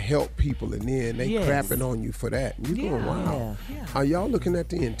trying to help people, and then they Yes. crapping on you for that. And you going, wow. Are y'all looking at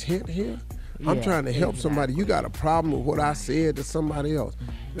the intent here? I'm Yeah, trying to help somebody. You got a problem with what I said to somebody else.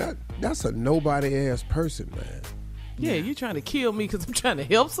 That's a nobody-ass person, man. Yeah, you trying to kill me because I'm trying to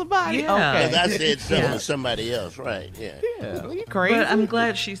help somebody? Yeah. Okay. Because I said something to somebody else, right? Yeah. Yeah, you crazy. But I'm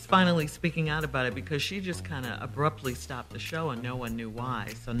glad she's finally speaking out about it because she just kind of abruptly stopped the show and no one knew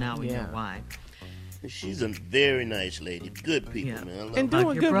why. So now we know why. She's a very nice lady. Good people, man. I love and her.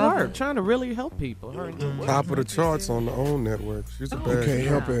 doing good work, trying to really help people. Her and good work. Top of the charts on the OWN network. She's a You bad can't girl.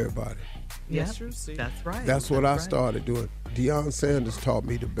 help everybody. Yes, you see. That's right. That's what I started doing. Deion Sanders taught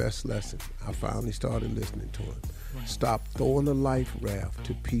me the best lesson. I finally started listening to him. Stop throwing a life raft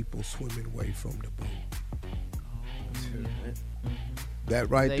to people swimming away from the boat. That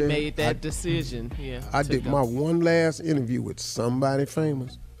right They there. made that decision. Yeah. I to did go. my one last interview with somebody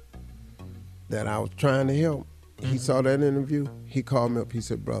famous that I was trying to help. He saw that interview. He called me up. He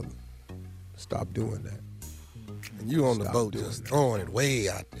said, "Brother, stop doing that." And you on the boat just throwing it way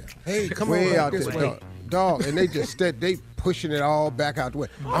out there. Hey, come on way right out this there, way. dog. And they just they pushing it all back out the way.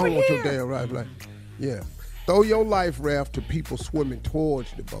 I don't want your damn right. Like, yeah, throw your life raft to people swimming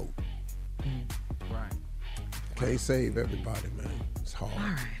towards the boat. Right. Can't save everybody, man. It's hard.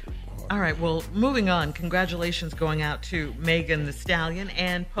 All right, well, moving on. Congratulations going out to Megan Thee Stallion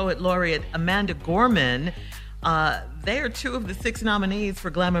and Poet Laureate Amanda Gorman. They are two of the 6 nominees for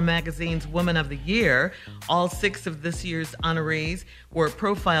Glamour magazine's Woman of the Year. All 6 of this year's honorees were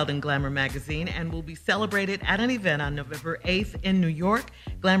profiled in Glamour magazine and will be celebrated at an event on November 8th in New York.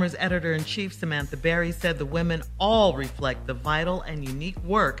 Glamour's editor-in-chief Samantha Berry said the women all reflect the vital and unique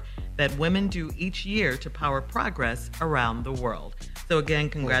work that women do each year to power progress around the world. So again,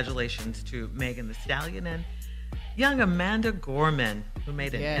 congratulations to Megan Thee Stallion and young Amanda Gorman, who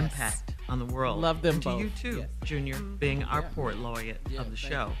made an impact on the world. Love them and to both. you too, Junior, being our poet laureate of the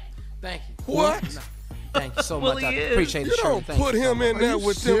show. Thank you. What? No, thank you so Well, much. he I is. appreciate You it. don't Shirley. put Thank you him so in much. there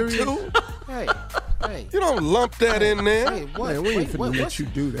with them too. Hey. You don't lump that in there. Hey, what? Man, we ain't finna let what's- you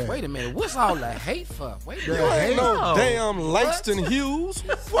do that. Wait a minute. What's all the hate for? Wait a You minute. ain't no damn Langston Hughes.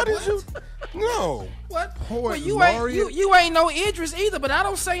 What is you? No. What? Poet Well, you laureate? you ain't no Idris either, but I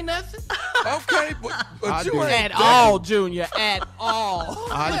don't say nothing. Okay, but you ain't At all, Junior. At all.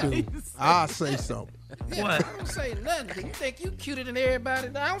 I do. I say something. Yeah, What? I don't say nothing. You think you cuter than everybody?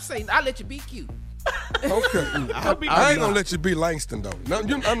 No, I don't say. I let you be cute. Okay. I ain't gonna let you be Langston though. No,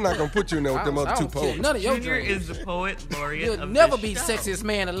 I'm not gonna put you in there with them I other two don't care. poets. None of your Junior dreams. is the poet laureate You'll of never this be show. sexiest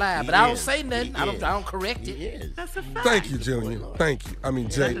man alive, but He I don't is. say nothing. He I is. don't correct it. Yes. That's a fact. Thank you, Junior. Thank you. I mean,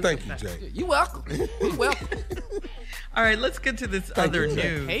 Jay. Thank you, Jay. You welcome. You welcome. All right, let's get to this other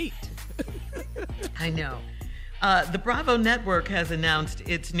news. Hate. I know. The Bravo Network has announced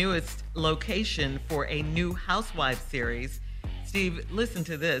its newest location for a new Housewives series. Steve, listen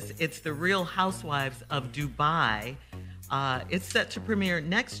to this. It's The Real Housewives of Dubai. It's set to premiere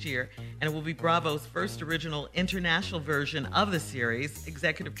next year, and it will be Bravo's first original international version of the series.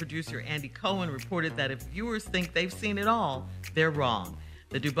 Executive producer Andy Cohen reported that if viewers think they've seen it all, they're wrong.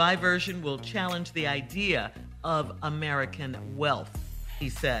 The Dubai version will challenge the idea of American wealth, he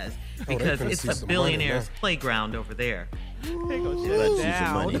says, because finna it's see a some billionaire's money now. playground over there. They gonna You shut got it to see some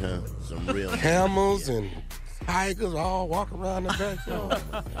down. money, huh? Some real Camels and tigers all walking around the backyard.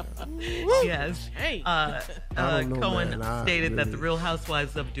 Yes. Hey. I don't know, Cohen man. I stated that really- the Real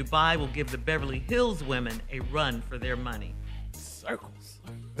Housewives of Dubai will give the Beverly Hills women a run for their money. Circles.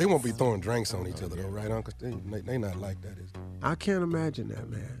 They won't be throwing drinks on each other though, right, Uncle? They not like that, is they? I can't imagine that,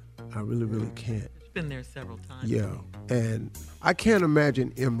 man. I really, really can't. It's been there several times. Yeah, and I can't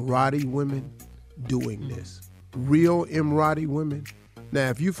imagine Emirati women doing this. Real Emirati women. Now,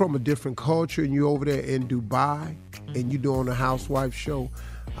 if you're from a different culture and you're over there in Dubai and you're doing a housewife show,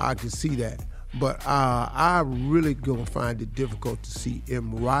 I can see that. But I really gonna find it difficult to see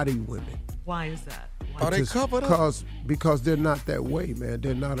Emirati women. Why is that? Why? Are they Just covered up? because they're not that way, man.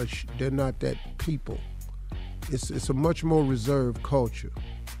 They're not that people. It's a much more reserved culture.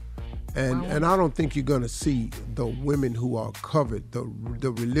 And I don't think you're going to see the women who are covered. The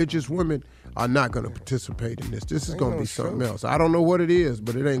religious women are not going to participate in this. This is going to be something else. I don't know what it is,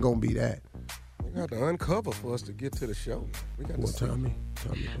 but it ain't going to be that. We got to uncover for us to get to the show. We got to see. Tell me.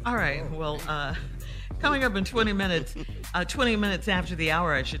 All right. Well, coming up in 20 minutes, 20 minutes after the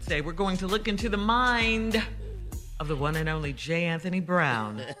hour, I should say, we're going to look into the mind of the one and only J. Anthony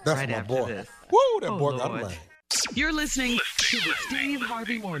Brown. That's right my after boy. this. Woo, that boy got Lord. mine. You're listening to the Steve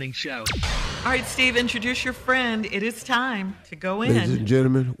Harvey Morning Show. All right, Steve, introduce your friend. It is time to go in. Ladies and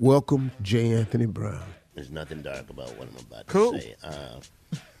gentlemen, welcome J. Anthony Brown. There's nothing dark about what I'm about Cool. to say.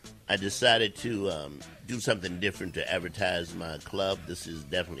 I decided to do something different to advertise my club. This is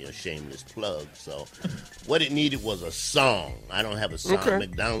definitely a shameless plug. So what it needed was a song. I don't have a song. Okay.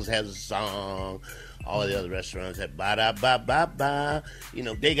 McDonald's has a song. All the other restaurants have ba-da-ba-ba-ba. You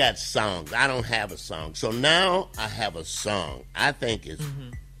know, they got songs. I don't have a song. So now I have a song. I think it's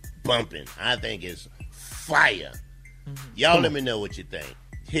bumping. I think it's fire. Y'all let me know what you think.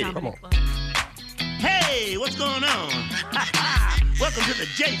 Hit it. Come on. Hey, what's going on? Welcome to the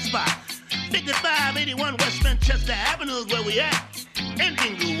J Spot. 5581 West Manchester Avenue is where we at. In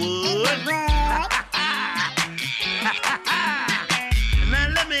Inglewood. Now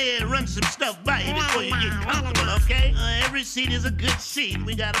let me run some stuff by you before you get comfortable, okay? Every seat is a good seat.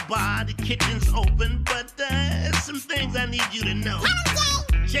 We got a bar, the kitchen's open, but some things I need you to know.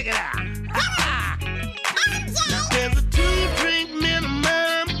 Check it out. Now there's a 2-drink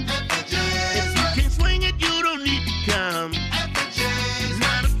minimum. If you can swing it, you don't need to come.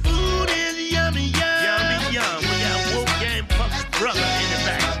 Now the food is yummy, yum. Yummy, yum. We got Wolfgang Puck's brother in the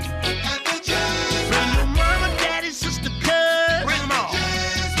back. Bring your mama, daddy, sister, cuz. Bring them all.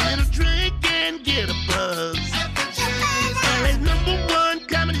 Get a drink and get a buzz. LA's #1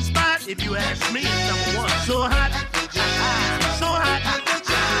 comedy spot. If you ask me, it's #1. So hot. So hot.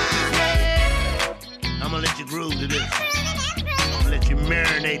 Yeah. I'm gonna let you groove to this. I'm gonna let you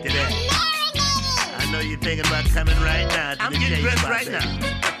marinate to that. I know you're thinking about coming right now. I'm getting dressed right now.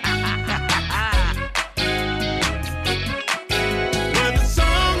 Well, the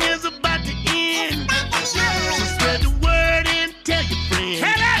song is about to end. So spread the word and tell your friends.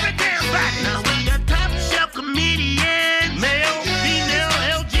 Tell every damn body. Now we got top shelf comedians, male, female,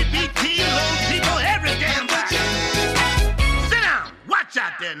 LGBT, low people, every damn body. Sit down. Watch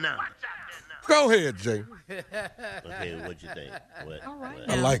out there now. Go ahead, Jay. Okay, what you think? What? All right.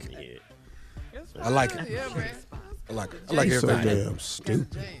 I like it. I like it. Yeah, man. I like it. I like He's so everything. damn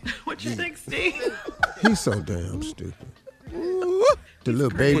stupid. What you think, Steve? He's so damn stupid. The little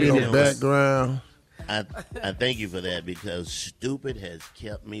baby in the background. I thank you for that because stupid has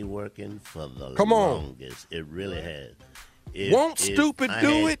kept me working for the Come on. longest. It really has. Won't stupid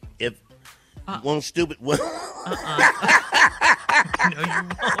do it? Won't stupid? What? No, you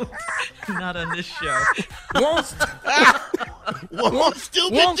won't. Not on this show. Won't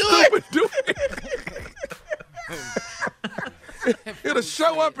stupid do it? It'll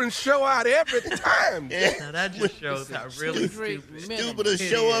show up and show out every time. Now that just shows how really stupid. Stupid will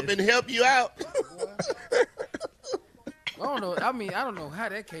show up and help you out. I don't know. I mean, I don't know how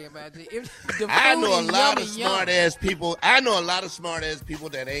that came about. I know a lot of smart ass people. I know a lot of smart ass people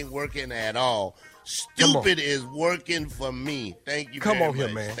that ain't working at all. Stupid is working for me. Thank you. Come very on here,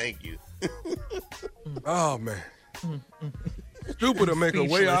 much. man. Thank you. Oh man. Stupid will make a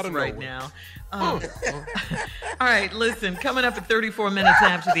way out of right nowhere. now. All right, listen, coming up at 34 minutes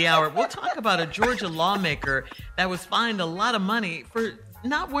after the hour, we'll talk about a Georgia lawmaker that was fined a lot of money for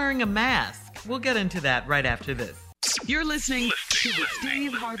not wearing a mask. We'll get into that right after this. You're listening to the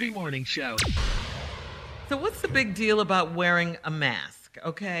Steve Harvey Morning Show. So what's the big deal about wearing a mask,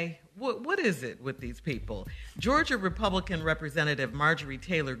 okay? What is it with these people? Georgia Republican Representative Marjorie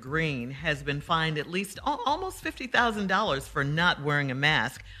Taylor Greene has been fined at least almost $50,000 for not wearing a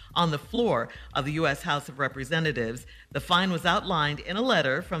mask on the floor of the U.S. House of Representatives. The fine was outlined in a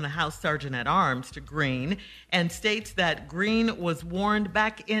letter from the House Sergeant at Arms to Greene and states that Greene was warned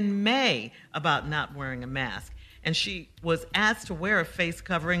back in May about not wearing a mask. And she was asked to wear a face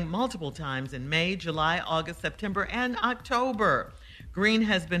covering multiple times in May, July, August, September, and October. Greene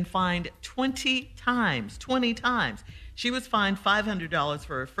has been fined 20 times. She was fined $500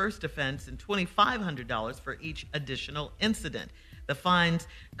 for her first offense and $2,500 for each additional incident. The fines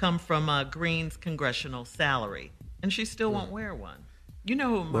come from Greene's congressional salary, and she still won't wear one. You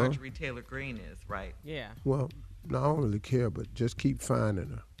know who Marjorie Taylor Greene is, right? Yeah. Well, no, I don't really care, but just keep finding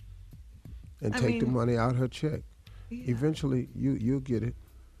her and take the money out her check. Yeah. Eventually, you'll get it.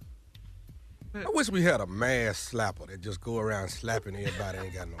 I wish we had a mask slapper that just go around slapping everybody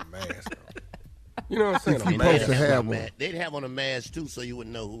ain't got no mask on. You know what I'm saying? Supposed to have one. They'd have on a mask too, so you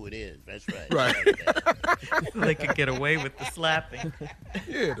wouldn't know who it is. That's right. Right. So they could get away with the slapping.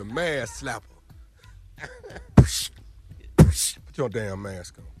 Yeah, the mask slapper. Put your damn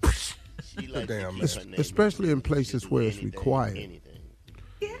mask on. Your damn mask. Especially in places where it's required.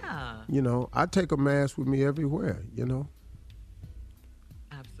 Yeah. You know, I take a mask with me everywhere, you know.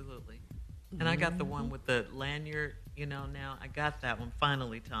 Absolutely. And I got the one with the lanyard, now. I got that one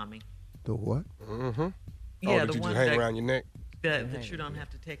finally, Tommy. The what? Mm-hmm. Yeah, that the you one just hang around your neck? that you don't have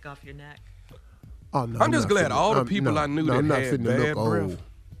to take off your neck. Oh, no, I'm just glad all the people I knew that had bad breath.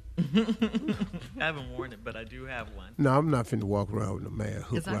 I haven't worn it, but I do have one. No, I'm not finna walk around with a man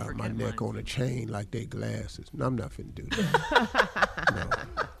hooked I around my forget neck mine. on a chain like they glasses. No, I'm not finna do that. No.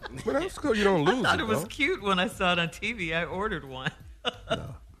 But that's cool. You don't lose I thought it, it was though. cute when I saw it on TV. I ordered one.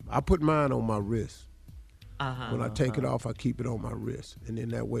 I put mine on my wrist. Uh-huh. When I take it off, I keep it on my wrist. And then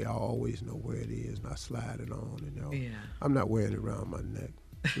that way I always know where it is and I slide it on. Yeah. I'm not wearing it around my neck.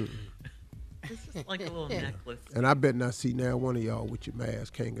 It's just like a little necklace. And I bet not see now one of y'all with your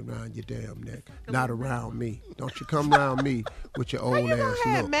mask hanging around your damn neck. Not around me. Don't you come around me with your old ass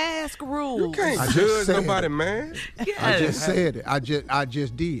Had look. mask rules. You can't I just judge said nobody, it. man. I just said it. I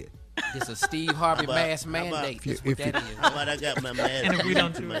just did. It's a Steve Harvey mask mandate. That's what that is. How about I got my mask And if we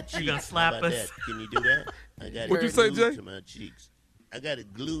don't to do my it, you're cheeks? gonna slap How about us. that? Can you do that? I got What'd it you say, glued Jay? to my cheeks. I got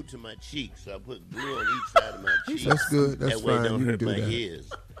it glued to my cheeks, so I put glue on each side of my cheeks. That's good. That's that way fine. It don't You can hurt do my that.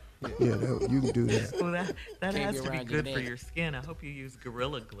 ears. Yeah, you can do that. Well, that Can't has get to be around your good for neck. your skin. I hope you use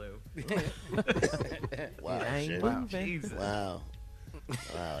Gorilla Glue. Wow, It ain't shit. moving. Jesus. Wow.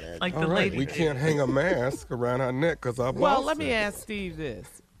 Wow, that's Like All the right, lady we did. can't hang a mask around our neck because our Well, boss let me said ask Steve this.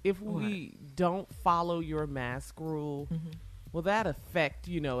 If we don't follow your mask rule, will that affect,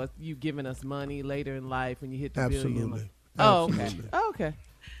 if you giving us money later in life when you hit the billion? Absolutely. Oh, okay. Absolutely. Okay.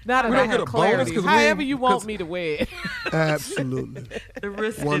 Now that We I don't have get a bonus clarity, 'cause we however ain't- you want 'cause- me to wear it. Absolutely. The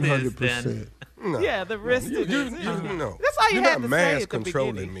risk it is 100%. then. No. Yeah, the risk You, it you, is. you, no. That's why you You're had not to say mask at the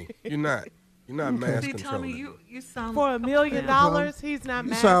controlling beginning. me. You're not. You're not mask See, controlling Tommy, me. you sound For $1 million, he's not You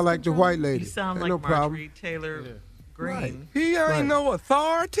mask sound like the control? white lady. You sound Ain't like no problem. Marjorie Taylor Greene. Right. He ain't Right. no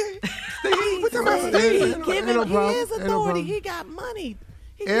authority. Steve, what you about Right. Steve? Ain't no- ain't no problem. his Ain't no authority. problem. He got money.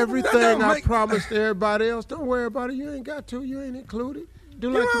 He Everything don't I make- promised everybody else, don't worry about it. You ain't got to. You ain't included. Do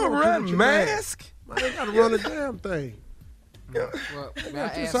You like you don't want to run with your mask. I ain't got to run a damn thing. Well, may I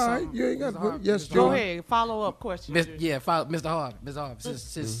It's ask all right. something, You ain't got Mr. to. Harvey? Yes, Mr. Go Joe. ahead. Follow up question. Mr. Harvey. Mr. Harvey.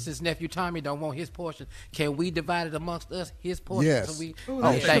 Since nephew Tommy don't want his portion, can we divide it amongst us? His portion. Yes. So we,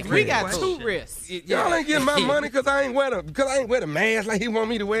 Yes. thank you. We got Question. 2 risks. Y'all ain't getting my money because I ain't wear the mask like he want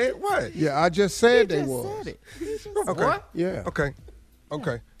me to wear it. What? Yeah, I just said they just was. said it. Okay. What? Yeah. Okay.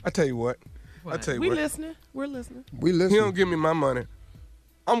 I tell you what. I tell you We what. listening. We're listening. We He listen. don't give me my money.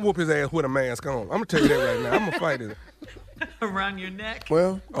 I'm gonna whoop his ass with a mask on. I'm gonna tell you that right now. I'm gonna fight it Around your neck.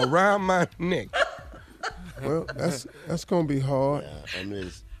 Well, around my neck. that's gonna be hard. Yeah,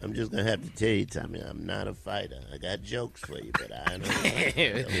 I'm just gonna have to tell you, Tommy, I'm not a fighter. I got jokes for you, but I don't.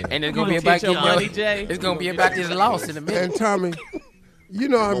 And it's gonna be You about teach your getting money, Jay? It's gonna be about this loss in a minute. And Tommy, you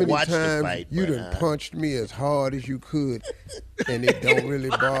know how I'ma many watch the times fight, you but, done punched me as hard as you could, and it don't really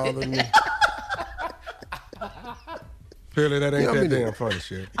bother me. Philly, that ain't Yeah, I that mean, damn funny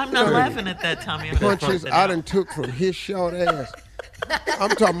shit. I'm not laughing at that, Tommy. I'm just Punches pointing I out. done took from his short ass. I'm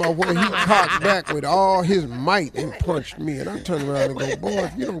talking about where he cocked back with all his might and punched me, and I turned around and go, boy,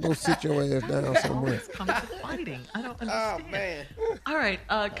 if you don't go sit your ass down somewhere. Always comes to fighting. I don't understand. Oh man. All right,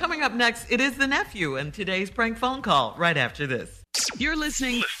 coming up next, it is the nephew and today's prank phone call right after this. You're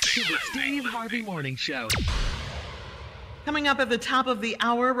listening to the Steve Harvey Morning Show. Coming up at the top of the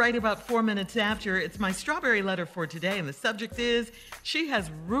hour, right about 4 minutes after, it's my strawberry letter for today, and the subject is, she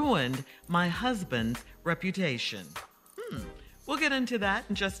has ruined my husband's reputation. We'll get into that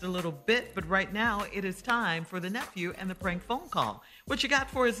in just a little bit, but right now it is time for the nephew and the prank phone call. What you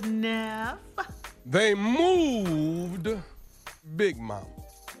got for us, Neff? They moved Big Mama.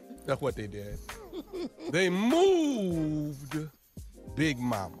 That's what they did. They moved Big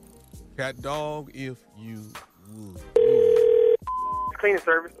Mama. Cat dog, if you would. Cleaning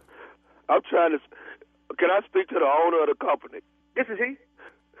service. I'm trying to. Can I speak to the owner of the company? This is he.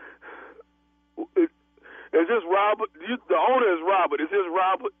 Is this Robert? The owner is Robert. Is this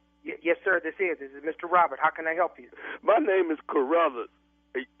Robert? Yes, sir. This is Mr. Robert. How can I help you? My name is Carruthers.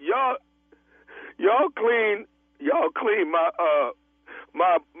 Y'all clean my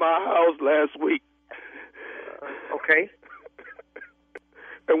house last week. Okay.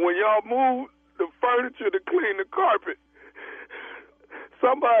 And when y'all moved the furniture to clean the carpet,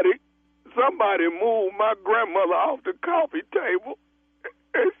 somebody moved my grandmother off the coffee table,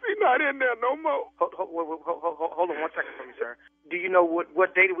 and she's not in there no more. Hold on 1 second for me, sir. Do you know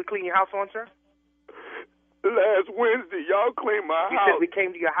what day did we clean your house on, sir? Last Wednesday, y'all cleaned my You house. said we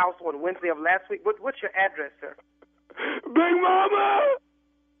came to your house on Wednesday of last week. What's your address, sir? Big Mama!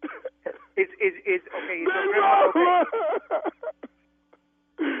 Is okay? Is Big your grandmother Mama! okay?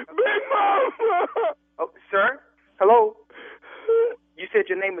 Big Mama! Oh, sir? Hello? You said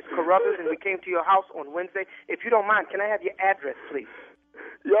your name is Carruthers, and we came to your house on Wednesday. If you don't mind, can I have your address, please?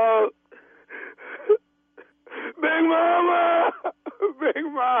 Yo, Big Mama, Big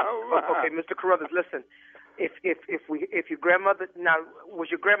Mama. Okay, Mr. Carruthers, listen. If your grandmother, now, was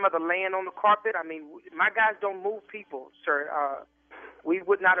your grandmother laying on the carpet? I mean, my guys don't move people, sir. We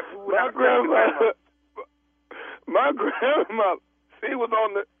would not have. My grandmother. My grandma, she was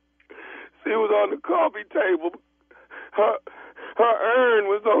on the coffee table. Her urn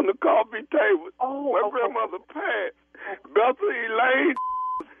was on the coffee table. Oh, my grandmother passed. Bethel Elaine.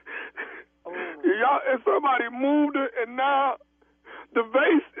 Y'all, and somebody moved her, and now the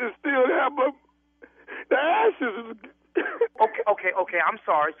vase is still there, but the ashes is. Okay. I'm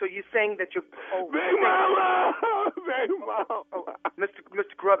sorry. So you're saying that you're. Big Mama, Big Mama. Mr.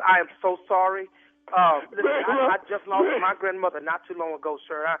 Carruthers, I am so sorry. Listen, I just lost my grandmother not too long ago,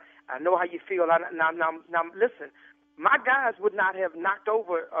 sir. I know how you feel. Now, listen, my guys would not have knocked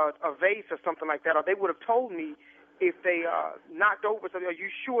over a vase or something like that, or they would have told me if they knocked over something. Are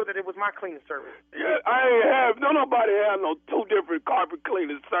you sure that it was my cleaning service? Yeah, I ain't have. Nobody have no two different carpet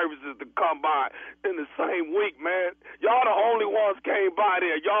cleaning services to come by in the same week, man. Y'all the only ones came by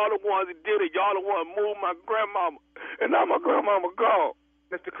there. Y'all the ones that did it. Y'all the ones moved my grandmama, and now my grandmama gone.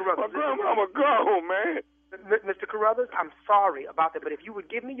 Mr. Carruthers. My grandmama gone, man. Mr. Carruthers, I'm sorry about that, but if you would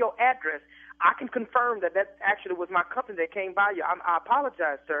give me your address, I can confirm that actually was my company that came by you. I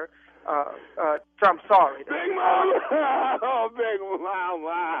apologize, sir. Sir, I'm sorry. Big Mama. Oh, Big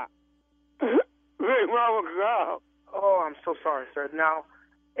Mama. Big Mama gone. Oh, I'm so sorry, sir. Now,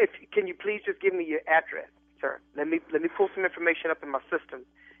 can you please just give me your address, sir? Let me pull some information up in my system,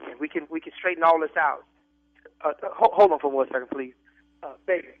 and we can straighten all this out. Hold on for 1 second, please.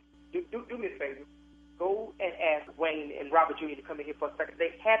 Baby, do me a favor. Go and ask Wayne and Robert Jr. to come in here for a second.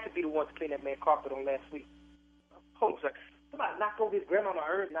 They had to be the ones to clean that man's carpet on last week. Hold on a second. Somebody knocked over his grandmama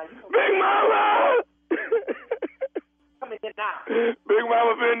urn. Now you know. Big Mama! Come in here now. Big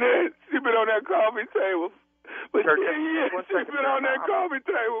Mama been there. She been on that coffee table for 10 years. She been on that coffee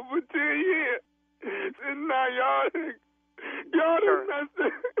table for 10 years. And now y'all done messed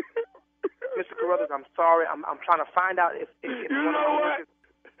it. Mr. Carruthers, I'm sorry. I'm trying to find out if you know what?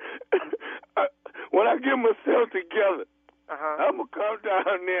 When I get myself together, I'm going to come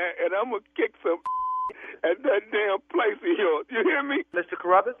down there and I'm going to kick some at that damn place of yours. You hear me? Mr.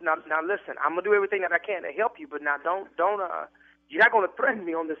 Carruthers, now listen, I'm going to do everything that I can to help you, but now don't you're not going to threaten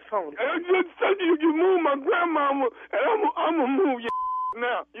me on this phone. You move my grandmama, and I'm going to move your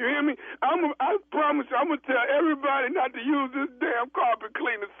now. You hear me? I promise you, I'm going to tell everybody not to use this damn carpet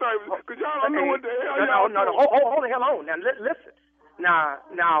cleaning service, because y'all don't know what the hell y'all doing. No, hold the hell on. Now, listen. Now,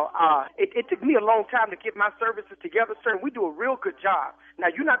 it took me a long time to get my services together, sir, and we do a real good job.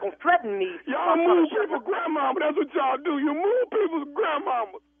 Now, you're not going to threaten me. Y'all move people's grandmama. That's what y'all do. You move people's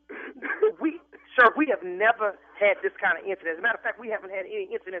grandmama. Sir, we have never had this kind of incident. As a matter of fact, we haven't had any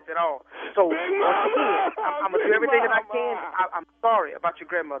incidents at all. So, Big Mama, I'm going to do everything that I can. I'm sorry about your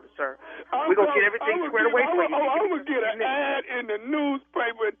grandmother, sir. We're going to get everything squared away for you. I'm going to get an ad in the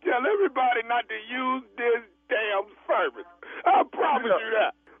newspaper and tell everybody not to use this damn service. I promise you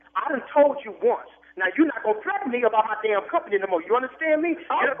that. I done told you once. Now, you're not going to threaten me about my damn company no more. You understand me?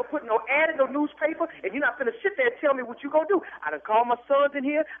 You're not going to put no ad in no newspaper, and you're not going to sit there and tell me what you're going to do. I done called my sons in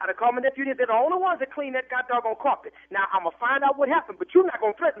here. I done called my nephew in here. They're the only ones that clean that goddamn carpet. Now, I'm going to find out what happened, but you're not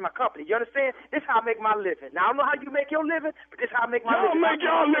going to threaten my company. You understand? This is how I make my living. Now, I don't know how you make your living, but this is how I make my living. Y'all make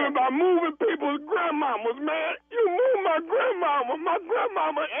y'all living by moving people's grandmamas, man. You move my grandmama. My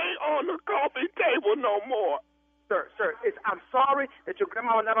grandmama ain't on the coffee table no more. Sir, I'm sorry that your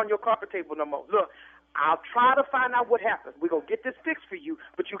grandma's not on your carpet table no more. Look, I'll try to find out what happened. We're going to get this fixed for you,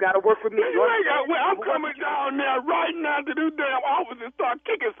 but you got to work with me. I'm coming down there right now to this damn office and start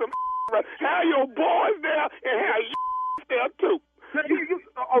kicking some have your boys there and have there too.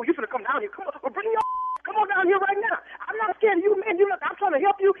 You finna come down here. Come on, bring your come on down here right now. I'm not scared of you, man. I'm trying to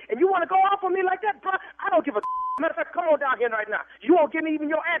help you, and you want to go off on me like that, bro? I don't give a matter of fact, come on down here right now. You won't give me even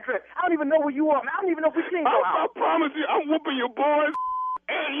your address. I don't even know where you are. I don't even know if we clean your house. I promise you, I'm whooping your boys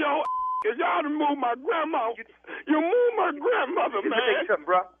and your if y'all done move my grandma. You move my grandmother, man. Let me tell you something,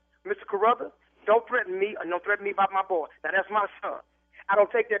 bro. Mr. Carruthers, don't threaten me and don't threaten me about my boy. Now, that's my son. I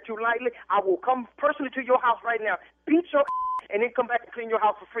don't take that too lightly. I will come personally to your house right now, beat your and then come back and clean your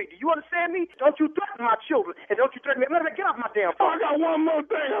house for free. Do you understand me? Don't you threaten my children, and don't you threaten me. Get off my damn phone. I got one more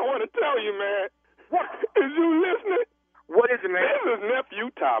thing I want to tell you, man. What? Is you listening? What is it, man? This is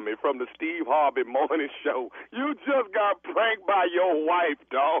nephew Tommy from the Steve Harvey Morning Show. You just got pranked by your wife,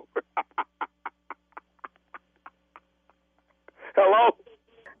 dog. Hello?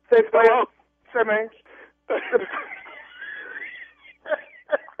 Hello? Say, man.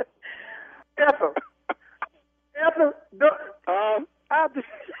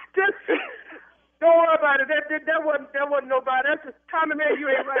 wasn't nobody. That's just, Tommy, man,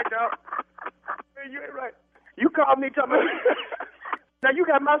 you ain't right, dog. Man, you ain't right. You called me talking about, now you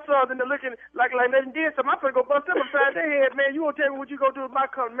got my sons in there looking like they did something. I'm finna go bust them upside their head, man. You won't tell me what you gonna do with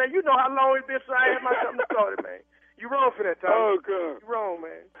my company, man. You know how long it's been since I had my company started, man. You wrong for that, Tommy. Oh, God. You wrong,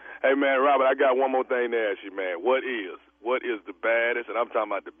 man. Hey, man, Robert, I got one more thing to ask you, man. What is the baddest, and I'm talking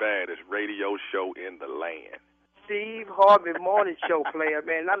about the baddest radio show in the land? Steve Harvey Morning Show player,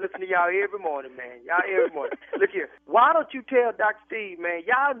 man. I listen to y'all every morning, man. Y'all every morning. Look here. Why don't you tell Dr. Steve, man,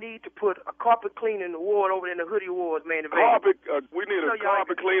 y'all need to put a carpet cleaning award over in the Hoodie Awards, man. We need a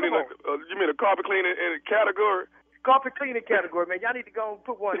carpet cleaning. You mean a carpet cleaning in a category? Carpet cleaning category, man. Y'all need to go and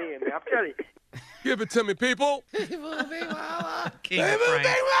put one in, man. I'm telling you. Give it to me, people. King Frank.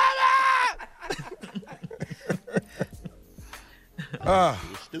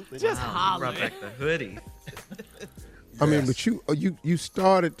 Just holler. Brought back the hoodie. I mean, but you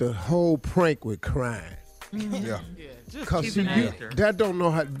started the whole prank with crying. Yeah. Because that don't know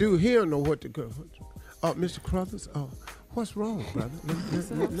how to do. He don't know what to go. Mr. Crothers, what's wrong, brother?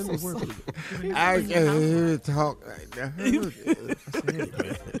 Let me work with you. I can't hear you talk like that.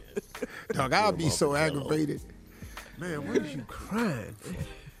 Dog, I'll be so aggravated. Man, what is you crying for?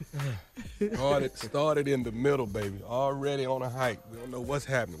 Started in the middle, baby. Already on a hike. We don't know what's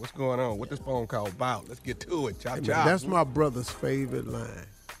happening. What's going on? What this phone call about? Let's get to it. Chop, Hey, chop. man, that's my brother's favorite line.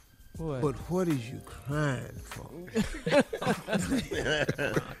 What? But what is you crying for?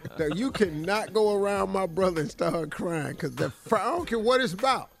 Now, you cannot go around my brother and start crying because I don't care what it's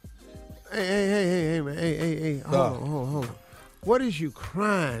about. Hey, man. Hey. Hold on. What is you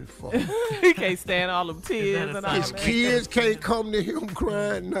crying for? He can't stand all them tears and all His that. kids can't come to him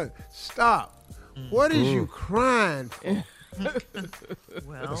crying. Nothing. Stop. What is you crying for?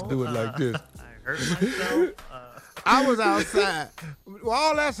 Well, Let's do it like this. I hurt myself. I was outside. Well,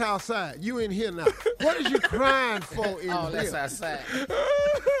 all that's outside. You in here now. What is you crying for in here? Oh, that's outside.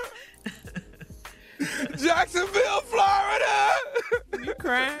 Jacksonville, Florida. You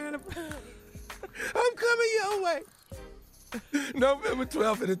crying? I'm coming your way. November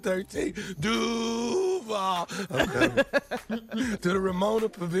 12th and the 13th, Duval. I'm coming to the Ramona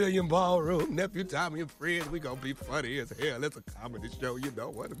Pavilion Ballroom. Nephew Tommy and friends, we gonna be funny as hell. It's a comedy show. You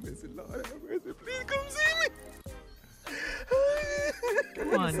don't want to miss it. Lord have mercy. Please come see me.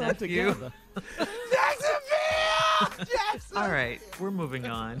 Come on, nephew. Jackson. All right, we're moving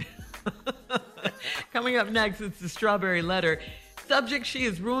on. Coming up next, it's the Strawberry Letter. Subject, she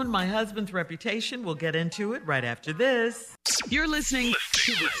has ruined my husband's reputation. We'll get into it right after this. You're listening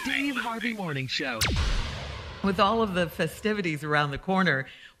to the Steve Harvey Morning Show. With all of the festivities around the corner,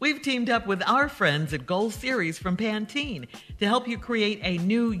 we've teamed up with our friends at Gold Series from Pantene to help you create a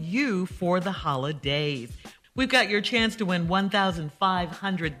new you for the holidays. We've got your chance to win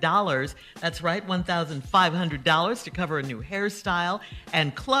 $1,500. That's right, $1,500 to cover a new hairstyle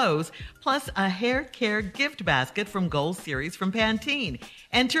and clothes, plus a hair care gift basket from Gold Series from Pantene.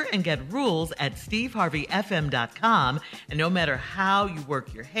 Enter and get rules at steveharveyfm.com. And no matter how you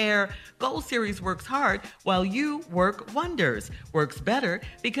work your hair, Gold Series works hard while you work wonders. Works better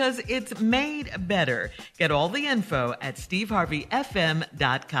because it's made better. Get all the info at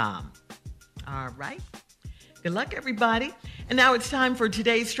steveharveyfm.com. All right. Good luck, everybody. And now it's time for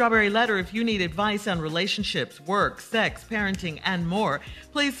today's Strawberry Letter. If you need advice on relationships, work, sex, parenting, and more,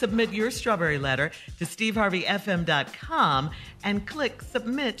 please submit your Strawberry Letter to steveharveyfm.com and click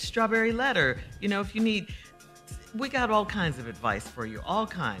Submit Strawberry Letter. You know, if you need, we got all kinds of advice for you, all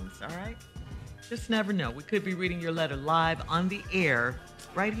kinds, all right? Just never know. We could be reading your letter live on the air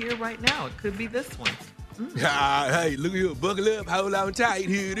right here, right now. It could be this one. Hey, look here, buckle up, hold on tight.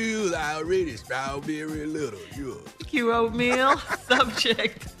 Here it is, already Strawberry Letter. Yeah. Q oatmeal.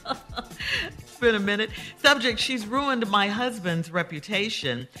 Subject. It's been a minute. Subject, she's ruined my husband's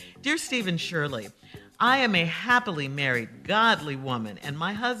reputation. Dear Stephen Shirley, I am a happily married, godly woman, and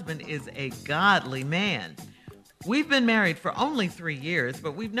my husband is a godly man. We've been married for only 3 years,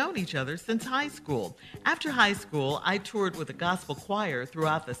 but we've known each other since high school. After high school, I toured with a gospel choir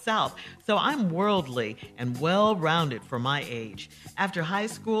throughout the South, so I'm worldly and well-rounded for my age. After high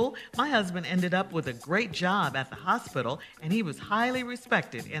school, my husband ended up with a great job at the hospital, and he was highly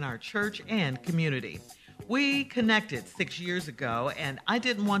respected in our church and community. We connected 6 years ago, and I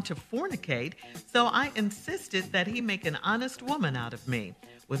didn't want to fornicate, so I insisted that he make an honest woman out of me.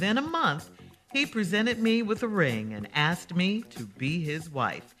 Within a month, he presented me with a ring and asked me to be his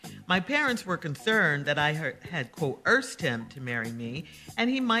wife. My parents were concerned that I had coerced him to marry me, and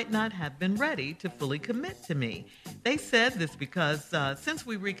he might not have been ready to fully commit to me. They said this because since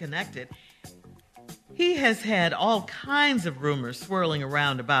we reconnected, He has had all kinds of rumors swirling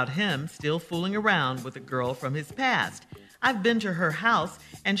around about him still fooling around with a girl from his past. I've been to her house,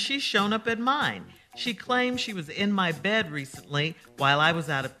 and she's shown up at mine. She claims she was in my bed recently while I was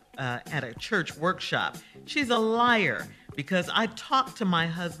at a church workshop. She's a liar because I talked to my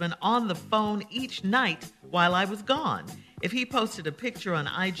husband on the phone each night while I was gone. If he posted a picture on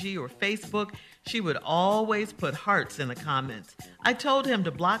IG or Facebook, she would always put hearts in the comments. I told him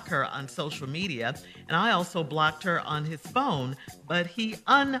to block her on social media, and I also blocked her on his phone, but he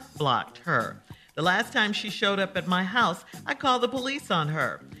unblocked her. The last time she showed up at my house, I called the police on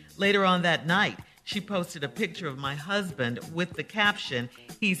her. Later on that night, she posted a picture of my husband with the caption,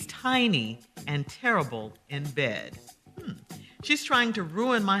 "He's tiny and terrible in bed." She's trying to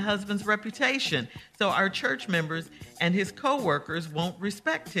ruin my husband's reputation, so our church members and his co-workers won't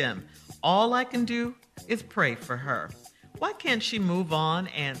respect him. All I can do is pray for her. Why can't she move on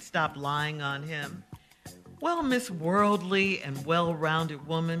and stop lying on him? Well, Miss Worldly and well-rounded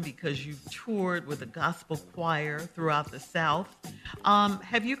woman, because you've toured with a gospel choir throughout the South,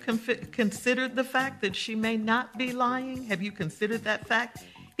 have you considered the fact that she may not be lying? Have you considered that fact?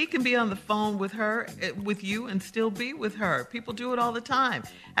 He can be on the phone with her, with you, and still be with her. People do it all the time.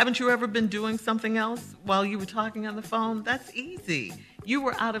 Haven't you ever been doing something else while you were talking on the phone? That's easy. You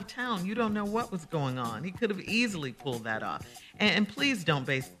were out of town. You don't know what was going on. He could have easily pulled that off. And please don't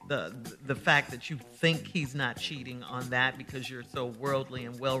base the fact that you think he's not cheating on that because you're so worldly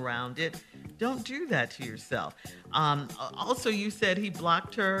and well-rounded. Don't do that to yourself. Also, you said he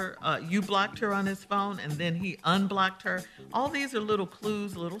blocked her. You blocked her on his phone, and then he unblocked her. All these are little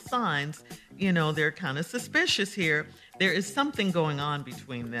clues, little signs. You know, they're kind of suspicious here. There is something going on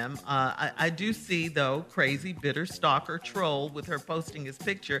between them. I do see, though, crazy, bitter stalker troll with her posting his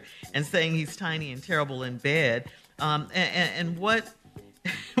picture and saying he's tiny and terrible in bed. And what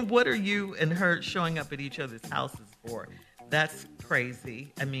are you and her showing up at each other's houses for? That's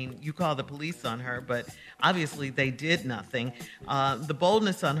crazy. I mean, you call the police on her, but obviously they did nothing. The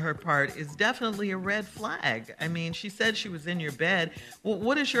boldness on her part is definitely a red flag. I mean, she said she was in your bed. Well,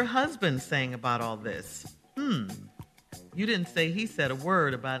 what is your husband saying about all this? You didn't say he said a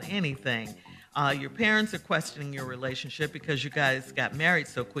word about anything. Your parents are questioning your relationship because you guys got married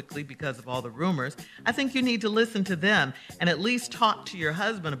so quickly because of all the rumors. I think you need to listen to them and at least talk to your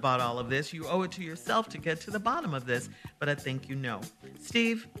husband about all of this. You owe it to yourself to get to the bottom of this, but I think you know.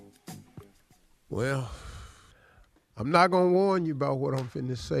 Steve? Well, I'm not going to warn you about what I'm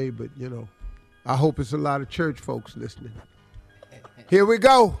finna say, but, you know, I hope it's a lot of church folks listening. Here we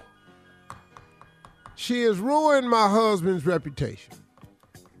go. She has ruined my husband's reputation.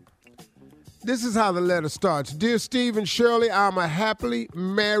 This is how the letter starts. Dear Steve and Shirley, I'm a happily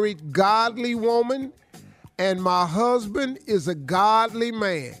married, godly woman, and my husband is a godly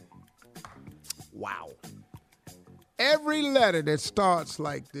man. Wow. Every letter that starts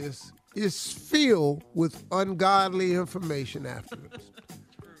like this is filled with ungodly information afterwards.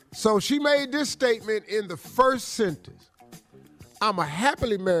 So she made this statement in the first sentence. I'm a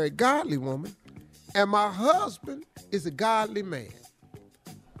happily married, godly woman, and my husband is a godly man.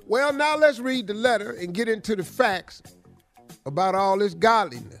 Well, now let's read the letter and get into the facts about all this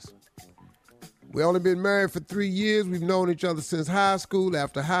godliness. We only been married for 3 years. We've known each other since high school.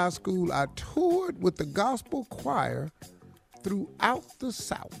 After high school, I toured with the gospel choir throughout the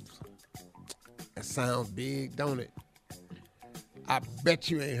South. That sounds big, don't it? I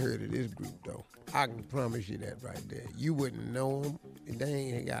bet you ain't heard of this group, though. I can promise you that right there. You wouldn't know them. They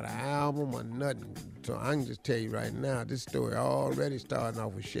ain't got an album or nothing. So I can just tell you right now, this story already starting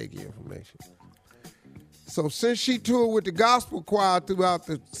off with shaky information. So since she toured with the gospel choir throughout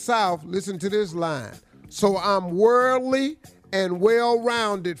the South, listen to this line. So I'm worldly and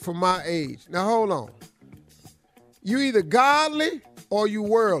well-rounded for my age. Now hold on. You either godly or you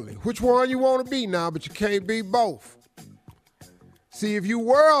worldly. Which one you want to be now, but you can't be both. See, if you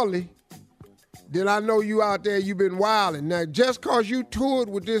worldly, then I know you out there, you've been wilding. Now, just because you toured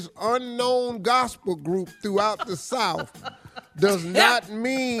with this unknown gospel group throughout the South does not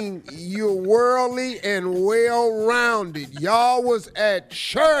mean you're worldly and well-rounded. Y'all was at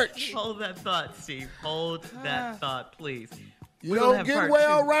church. Hold that thought, Steve. Hold that thought, please. You don't get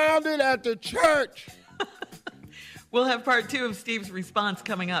well-rounded at the church. We'll have part 2 of Steve's response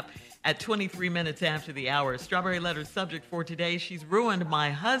coming up at 23 minutes after the hour. Strawberry Letter's subject for today, she's ruined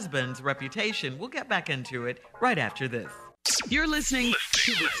my husband's reputation. We'll get back into it right after this. You're listening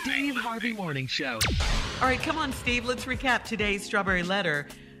to the Steve Harvey Morning Show. All right, come on, Steve. Let's recap today's Strawberry Letter.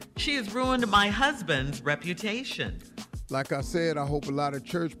 She has ruined my husband's reputation. Like I said, I hope a lot of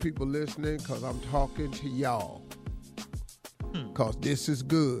church people listening because I'm talking to y'all. Because this is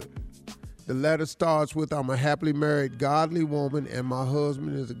good. The letter starts with, I'm a happily married, godly woman, and my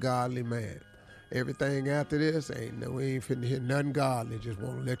husband is a godly man. Everything after this, we ain't finna hear nothing godly. Just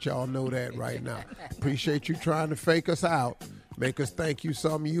want to let y'all know that right now. Appreciate you trying to fake us out, make us think you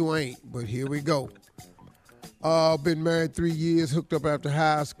something you ain't, but here we go. Been married 3 years, hooked up after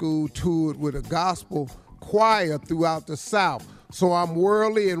high school, toured with a gospel choir throughout the South. So I'm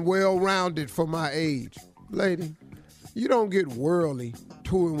worldly and well-rounded for my age. Lady, you don't get worldly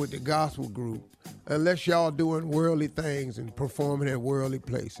touring with the gospel group unless y'all doing worldly things and performing at worldly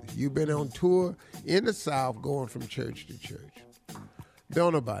places. You've been on tour in the South going from church to church.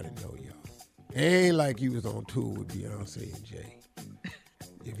 Don't nobody know y'all. It ain't like you was on tour with Beyonce and Jay.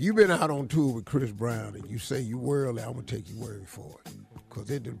 If you been out on tour with Chris Brown and you say you worldly, I'm going to take your word for it because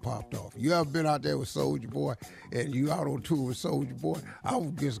it done popped off. You ever been out there with Soulja Boy and you out on tour with Soulja Boy,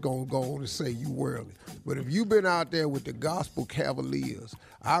 I'm just going to go on and say you worldly. But if you been out there with the Gospel Cavaliers,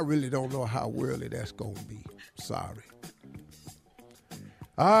 I really don't know how worldly that's going to be. Sorry.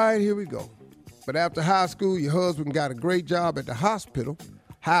 All right, here we go. But after high school, your husband got a great job at the hospital,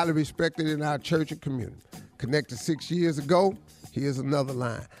 highly respected in our church and community. Connected 6 years ago, here's another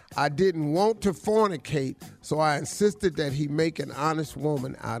line. I didn't want to fornicate, so I insisted that he make an honest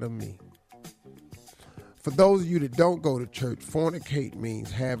woman out of me. For those of you that don't go to church, fornicate means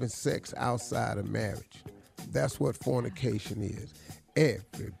having sex outside of marriage. That's what fornication is.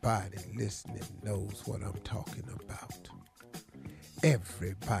 Everybody listening knows what I'm talking about.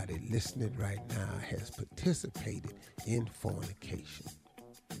 Everybody listening right now has participated in fornication.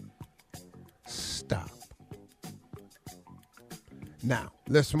 Stop. Now,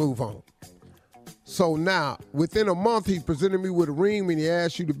 let's move on. So now, within a month, he presented me with a ring when he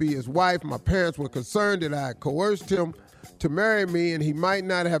asked you to be his wife. My parents were concerned that I had coerced him to marry me and he might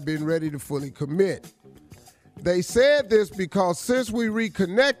not have been ready to fully commit. They said this because since we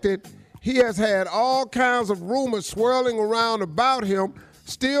reconnected, he has had all kinds of rumors swirling around about him,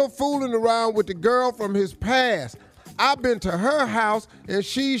 still fooling around with the girl from his past. I've been to her house and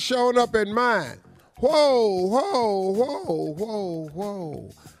she's shown up at mine. Whoa, whoa, whoa, whoa, whoa.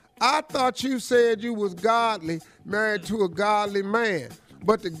 I thought you said you was godly, married to a godly man.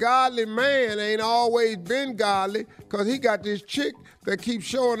 But the godly man ain't always been godly because he got this chick that keeps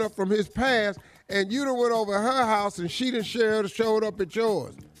showing up from his past and you done went over her house and she done showed up at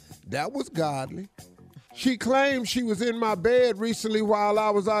yours. That was godly. She claimed she was in my bed recently while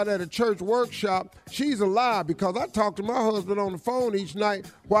I was out at a church workshop. She's a lie because I talked to my husband on the phone each night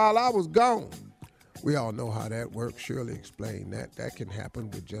while I was gone. We all know how that works. Shirley explained that. That can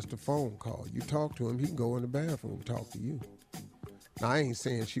happen with just a phone call. You talk to him, he can go in the bathroom and talk to you. Now, I ain't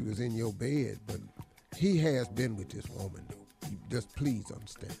saying she was in your bed, but he has been with this woman, though. Just please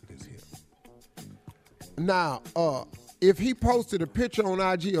understand this here. Now, if he posted a picture on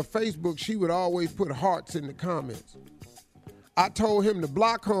IG or Facebook, she would always put hearts in the comments. I told him to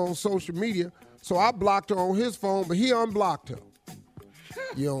block her on social media, so I blocked her on his phone, but he unblocked her.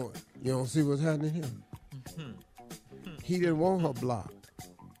 You don't see what's happening here? He didn't want her blocked.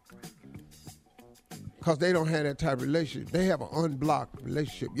 Because they don't have that type of relationship. They have an unblocked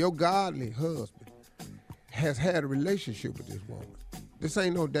relationship. Your godly husband has had a relationship with this woman. This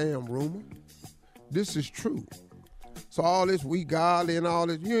ain't no damn rumor. This is true. So all this, we godly and all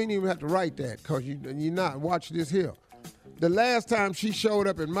this, you ain't even have to write that because you're not. Watch this here. The last time she showed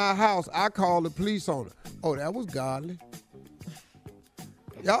up at my house, I called the police on her. Oh, that was godly.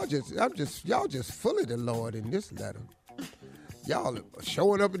 Y'all just full of the Lord in this letter. Y'all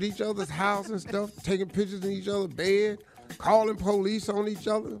showing up at each other's house and stuff, taking pictures in each other's bed, calling police on each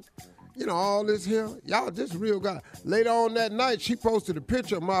other. You know, all this here. Y'all just real God. Later on that night, she posted a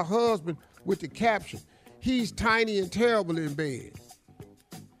picture of my husband with the caption, "He's tiny and terrible in bed."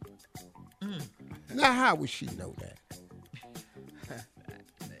 Now, how would she know that?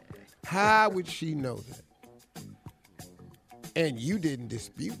 How would she know that? And you didn't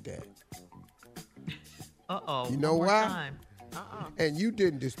dispute that. Uh-oh. You know why? Time. And you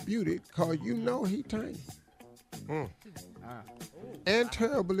didn't dispute it because you know he tiny. And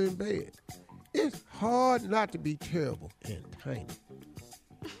terrible in bed. It's hard not to be terrible and tiny.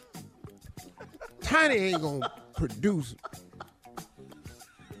 Tiny ain't gonna produce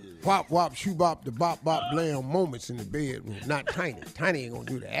whop, whop, shoo, bop, the bop, bop, blam moments in the bedroom. Not Tiny. Tiny ain't gonna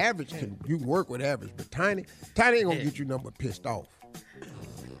do the average. You can work with average, but Tiny ain't gonna get you nothing but pissed off.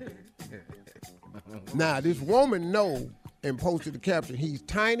 Now, this woman know and posted the caption, "He's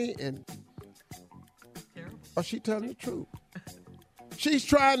tiny and..." Or she telling the truth? She's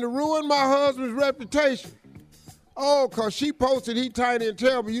trying to ruin my husband's reputation. Oh, because she posted he tiny and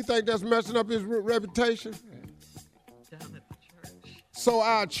terrible. You think that's messing up his reputation? so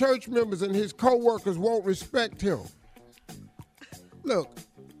our church members and his co-workers won't respect him. Look,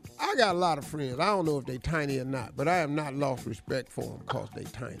 I got a lot of friends. I don't know if they tiny or not, but I have not lost respect for them because they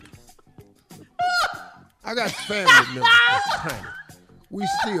tiny. I got family members that's tiny. We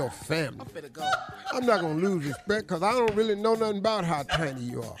still family. I'm not going to lose respect because I don't really know nothing about how tiny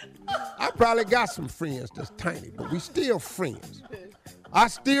you are. I probably got some friends that's tiny, but we still friends. I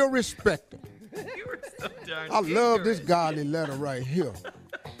still respect them. You were so darn I love this godly letter right here.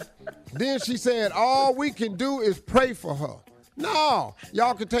 Then she said, all we can do is pray for her. No,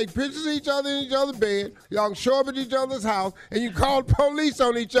 y'all can take pictures of each other in each other's bed. Y'all can show up at each other's house, and you call the police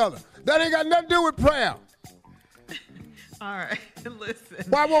on each other. That ain't got nothing to do with prayer. All right, listen.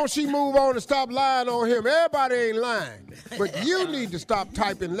 Why won't she move on and stop lying on him? Everybody ain't lying. But you need to stop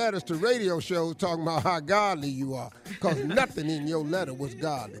typing letters to radio shows talking about how godly you are, because nothing in your letter was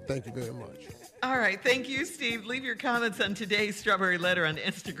godly. Thank you very much. All right, thank you, Steve. Leave your comments on today's Strawberry Letter on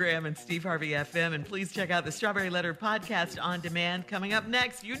Instagram and Steve Harvey FM. And please check out the Strawberry Letter podcast on demand. Coming up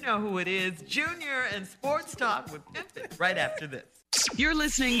next, you know who it is, Junior and Sports Talk with Pimpin' right after this. You're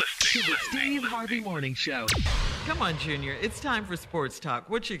listening to the Steve Harvey Morning Show. Come on, Junior. It's time for Sports Talk.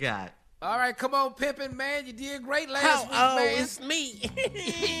 What you got? All right, come on, Pimpin', man. You did great last week, man. It's me.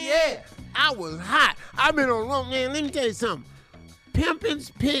 Yeah. I was hot. I've been on road, man. Let me tell you something. Pimpin's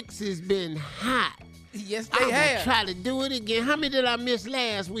Picks has been hot. Yes, I'm they gonna have. try to do it again. How many did I miss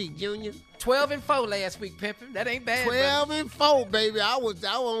last week, Junior? 12-4 last week, Pimpin'. That ain't bad. 12-4, baby. I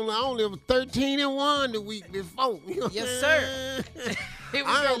only was 13-1 the week before. Yes, sir. Here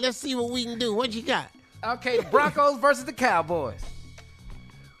we All go. right, let's see what we can do. What you got? Okay, the Broncos versus the Cowboys.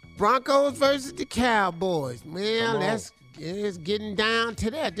 Broncos versus the Cowboys. Man, it's getting down to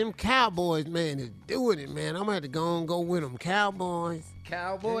that. Them Cowboys, man, is doing it, man. I'm going to have to go with them. Cowboys.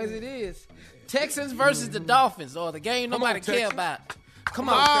 Cowboys it is. Texans versus the Dolphins, or the game nobody care about. Come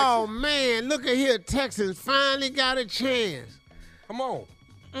on, Oh, Texans. man, look at here. Texans finally got a chance. Come on.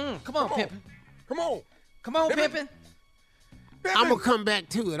 Come on, Pimpin'. Come on. Come on, Pimpin'. I'm going to come back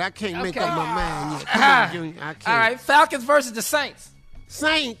to it. I can't make Okay. up my mind yet. Come on, Junior. I can't. All right, Falcons versus the Saints.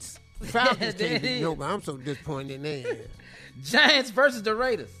 Saints. Falcons There can't it be is. nobody. I'm so disappointed in them. Giants versus the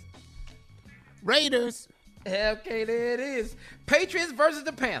Raiders. Raiders. Okay, there it is. Patriots versus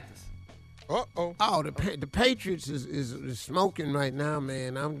the Panthers. Uh-oh. Oh, the Patriots is smoking right now,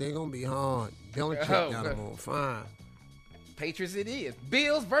 man. They're going to be hard. Belichick got them on fire. Patriots it is.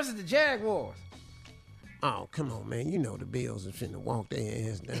 Bills versus the Jaguars. Oh, come on, man. You know the Bills are finna walk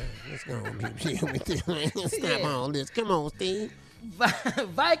their ass down. Let's go on, be chill with them, man. Stop all this. Come on, Steve.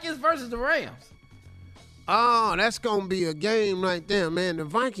 Vikings versus the Rams. Oh, that's going to be a game right there, man. The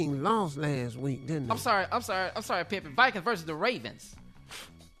Vikings lost last week, didn't they? I'm sorry, Pimpin'. Vikings versus the Ravens.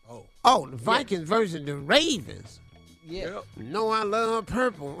 Oh, the Vikings versus the Ravens. Yeah. No, I love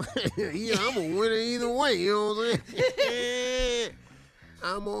purple. Yeah, I'm a winner either way, you know what I'm saying?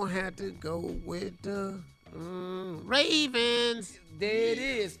 I'm going to have to go with the Ravens. There it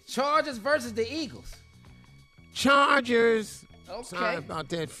is. Chargers versus the Eagles. Chargers. Okay. Sorry about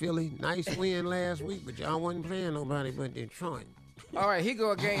that, Philly. Nice win last week, but y'all wasn't playing nobody but Detroit. All right, here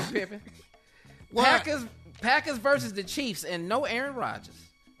go a game, Pimpin'. What? Packers versus the Chiefs, and no Aaron Rodgers.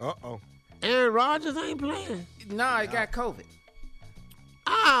 Uh-oh. Aaron Rodgers ain't playing. Nah, he got COVID.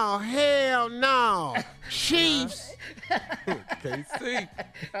 Oh, hell no. Chiefs. KC.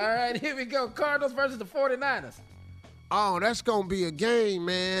 All right, here we go. Cardinals versus the 49ers. Oh, that's going to be a game,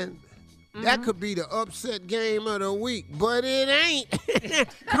 man. That could be the upset game of the week, but it ain't.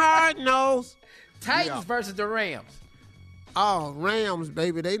 Cardinals. Titans versus the Rams. Oh, Rams,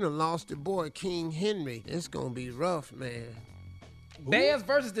 baby. They done lost their boy, King Henry. It's going to be rough, man. Bears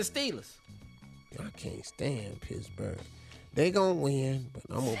versus the Steelers. I can't stand Pittsburgh. They going to win, but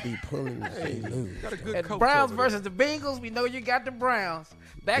I'm going to be pulling if they lose. Got a good And coach Browns over there. versus the Bengals. We know you got the Browns.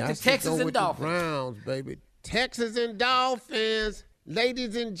 Back Got to Texas go and with Dolphins. The Browns, baby. Texas and Dolphins.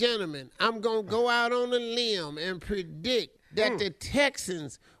 Ladies and gentlemen, I'm going to go out on a limb and predict that the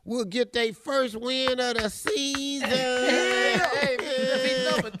Texans will get their first win of the season. Hey,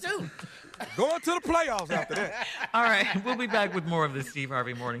 be number 2. Going to the playoffs after that. All right, we'll be back with more of the Steve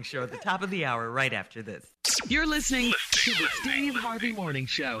Harvey Morning Show at the top of the hour right after this. You're listening to the Steve Harvey Morning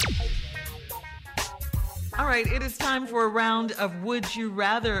Show. All right, it is time for a round of Would You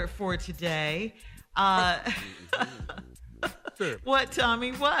Rather for today. Sure. What,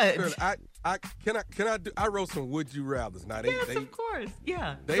 Tommy? What? Sure. I wrote some Would You Rathers. Now Yes, of course.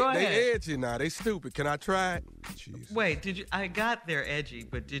 Yeah. They Go ahead. edgy now. They stupid. Can I try it? Jeez. Wait, I got there edgy,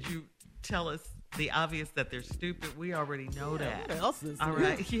 but did you tell us the obvious that they're stupid. We already know that. What else is All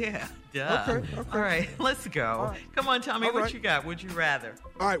there? right. Yeah. Duh. Okay. All right. Let's go. All right. Come on, Tommy. All What right. you got? Would you rather?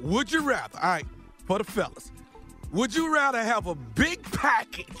 All right, would you rather? All right, for the fellas. Would you rather have a big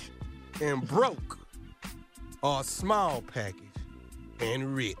package and broke or a small package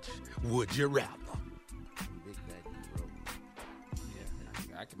and rich? Would you rather?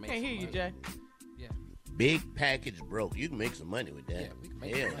 I can make Can't some hear you, money. Jay. Yeah. Big package broke. You can make some money with that. Yeah, we can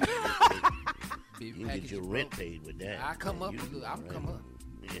make Hell, Big you can package get your broke. rent paid with that. I come up. You Look, I'll come up.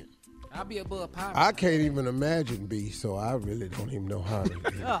 Yeah. I'll be above poverty. I can't even imagine B, so I really don't even know how to do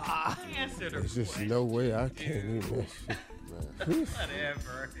it. Answer the There's just no way I can't even.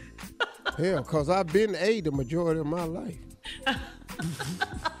 Whatever. Hell, because I've been A the majority of my life. I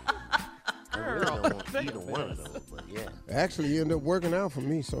really don't want either one of those, but yeah. Actually, you end up working out for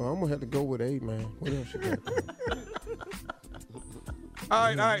me, so I'm going to have to go with A, man. What else you got?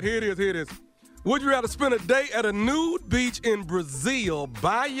 All right, here it is. Would you rather spend a day at a nude beach in Brazil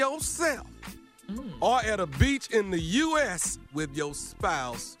by yourself or at a beach in the U.S. with your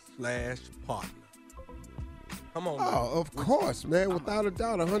spouse/partner? Come on, man. Oh, of course, man. Without a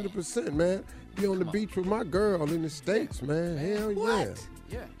doubt, 100%, man. Be on the beach with my girl in the States, man. Hell yeah.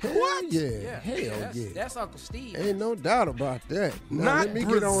 Yeah. Hell yeah. Hell yeah. That's Uncle Steve. Ain't no doubt about that. Now, Not let me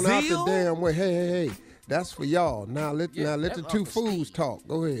get on out the Brazil? damn way. Hey. That's for y'all. Now let the that's two Uncle fools talk.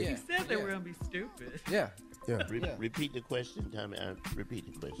 Go ahead. He said they were going to be stupid. Yeah. Yeah. Repeat the question, Tommy. Repeat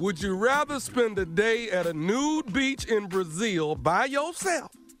the question. Would you rather spend a day at a nude beach in Brazil by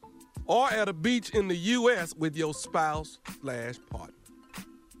yourself or at a beach in the U.S. with your spouse/partner?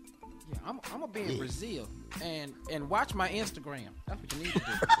 Yeah, I'm gonna be in Brazil and watch my Instagram. That's what you need to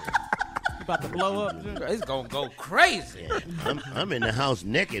do. You about to blow up? It's gonna go crazy. Yeah, I'm in the house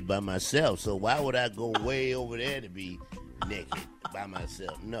naked by myself, so why would I go way over there to be naked by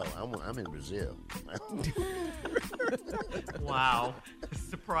myself? No, I'm in Brazil. Wow.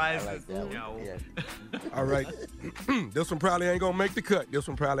 Surprises. I like that one. No. Yeah. All right. This one probably ain't gonna make the cut.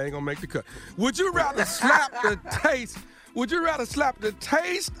 Would you rather slap the taste? Would you rather slap the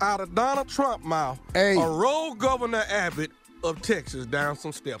taste out of Donald Trump's mouth or roll Governor Abbott of Texas down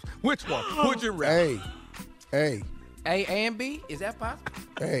some steps? Which one would you rather? A and B? Is that possible?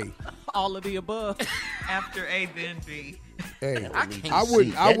 A. All of the above. After A, then B. Hey, I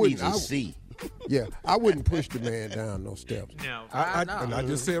wouldn't. C. Yeah, I wouldn't push the man down those steps. No. And I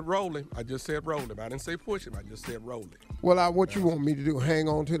just said roll him. I just said roll him. I didn't say push him. I just said roll him. Well, what you want me to do? Hang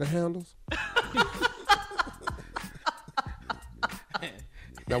on to the handles?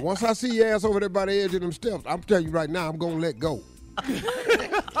 Now, once I see your ass over there by the edge of them steps, I'm telling you right now, I'm gonna let go.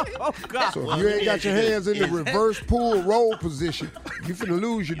 Oh, God. So if you ain't got your hands in the reverse pull roll position, you finna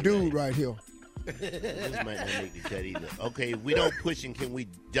lose your dude right here. This might not make the cut either. Okay, if we don't push him, can we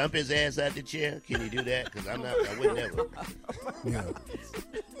dump his ass out the chair? Can you do that? Because I would never. Yeah.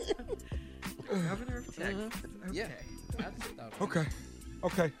 Governor of Texas. Yeah. Okay.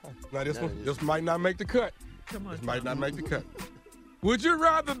 Now this might not make the cut. Come on. This might not make the cut. Would you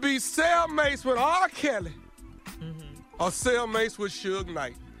rather be cellmates with R. Kelly or cellmates with Suge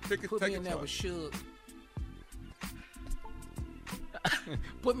Knight? Put me in there with Suge.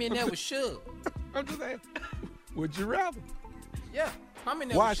 Put me in there with Suge. I'm just saying. Would you rather? Yeah. I'm in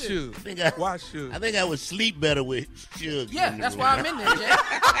there Why with Suge. Suge? Why Suge? I think I would sleep better with Suge. Yeah, that's why I'm in there, Jay.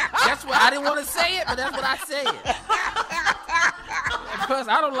 That's what I didn't want to say it, but that's what I said. Because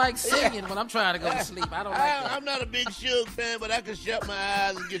I don't like singing when I'm trying to go to sleep. I don't like that. I'm not a big Suge fan, but I can shut my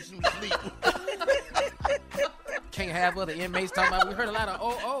eyes and get some sleep. Can't have other inmates talking about, we heard a lot of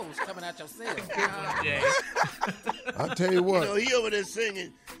OOs coming out your cell. I'll tell you what. You know, he over there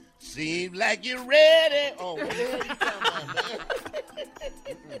singing, seems like you're ready. Oh, what the hell you talking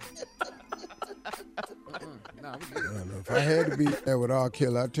about, man? If I had to be there with R.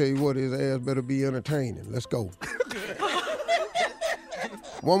 Kelly, I tell you what, his ass better be entertaining. Let's go.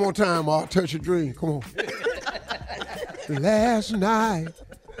 One more time, R. Touch your dream. Come on. Last night,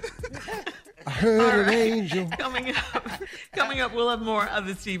 I heard an angel. Coming up, we'll have more of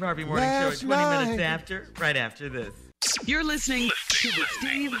the Steve Harvey Morning Show at 20 minutes after, right after this. You're listening to the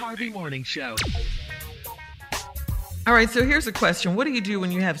Steve Harvey Morning Show. All right, so here's a question. What do you do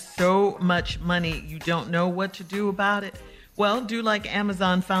when you have so much money you don't know what to do about it? Well, do like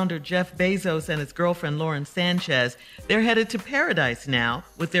Amazon founder Jeff Bezos and his girlfriend Lauren Sanchez. They're headed to paradise now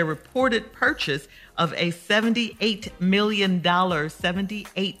with their reported purchase of a $78 million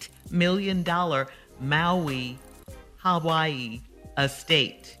Maui, Hawaii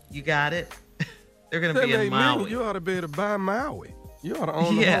estate. You got it? They're going to be in Maui. You ought to be able to buy Maui. You ought to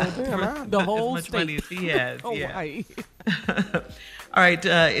own the whole damn island. The whole as much state. money as he has. Hawaii. All right,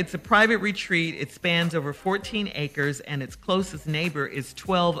 it's a private retreat. It spans over 14 acres, and its closest neighbor is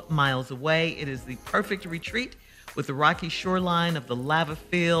 12 miles away. It is the perfect retreat with the rocky shoreline of the lava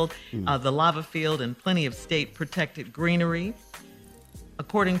field, and plenty of state-protected greenery.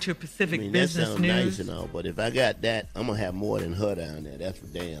 According to Pacific Business that sounds News. nice and all, but if I got that, I'm gonna have more than her down there. That's for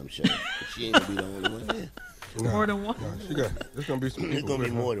damn sure. But she ain't gonna be the only one there. More than one? There's gonna be some people. There's gonna be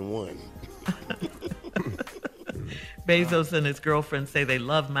more than one. Bezos and his girlfriend say they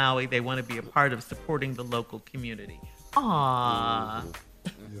love Maui. They want to be a part of supporting the local community. Aww.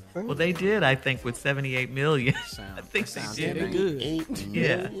 Well, they did, I think, with $78 million. I think they did. They're good.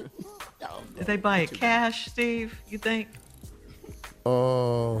 Yeah. Did they buy it cash, Steve, you think?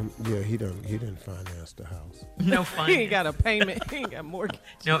 Yeah, he didn't finance the house. No He finance. ain't got a payment. He ain't got mortgage.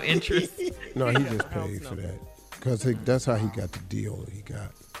 No interest. No, he just paid for that. Because that's how he got the deal he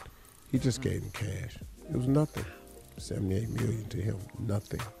got. He just gave him cash. It was nothing. $78 million to him,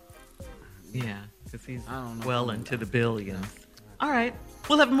 nothing. Yeah, because he's well into the billions. All right.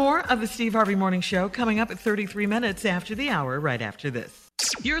 We'll have more of the Steve Harvey Morning Show coming up at 33 minutes after the hour, right after this.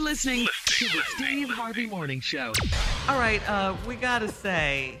 You're listening to the Steve Harvey Morning Show. All right, we got to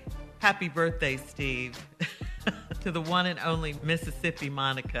say happy birthday, Steve, to the one and only Mississippi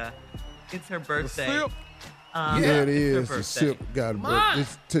Monica. It's her birthday. Sip. Yeah, it is. The birthday. Sip got a birthday.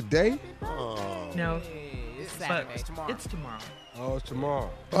 It's today? No, It's Saturday. but it's tomorrow. Oh, it's tomorrow.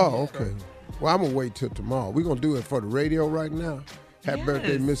 Oh, okay. Well, I'm going to wait till tomorrow. We're going to do it for the radio right now. Happy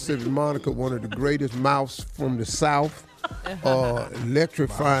birthday, Mississippi Monica, one of the greatest mouths from the South.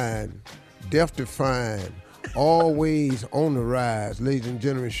 Electrifying, death-defying, always on the rise. Ladies and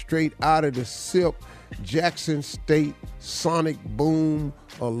gentlemen, straight out of the SIP, Jackson State, Sonic Boom,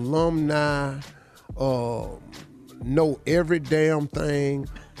 alumni, know every damn thing,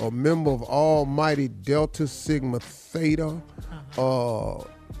 a member of Almighty Delta Sigma Theta,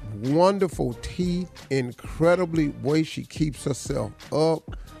 wonderful teeth, incredibly way she keeps herself up,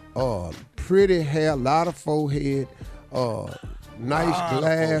 pretty hair, a lot of forehead, nice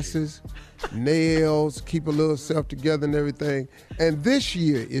glasses, nails, keep a little self together and everything. And this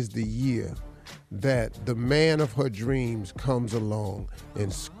year is the year that the man of her dreams comes along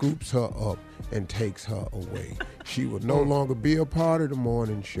and scoops her up and takes her away. She will no longer be a part of the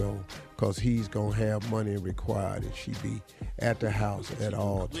morning show because he's going to have money required and she be at the house at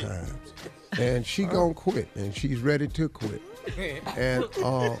all times. And she going to quit, and she's ready to quit. And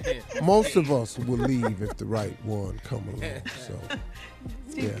most of us will leave if the right one come along. So,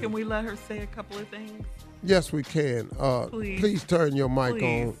 Steve, can we let her say a couple of things? yes, we can. Please turn your mic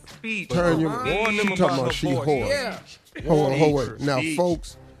on. Speech. Turn your. She talking about she hoarse. Yeah. Hold on, wait. Now,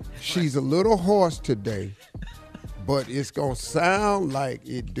 folks, she's a little hoarse today, but it's gonna sound like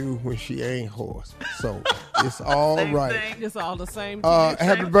it do when she ain't hoarse. So it's all right. It's all the same.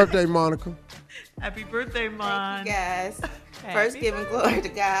 Happy birthday, Monica. Happy birthday, Mon. Thank you, guys. Happy First, giving glory to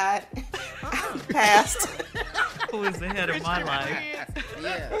God. Past. Who is the head of my life?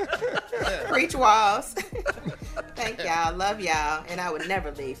 Preach walls. Thank y'all. Love y'all. And I would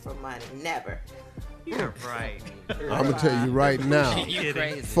never leave for money. Never. You're right. I'm gonna tell you right now, You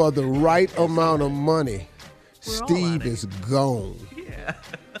crazy. for the right amount of money, Steve is gone. Yeah.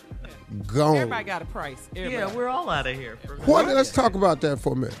 Gone. Everybody got a price. Yeah, we're all out of here. What? Let's talk about that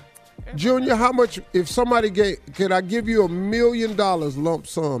for a minute. Junior, how much, if somebody could I give you $1 million lump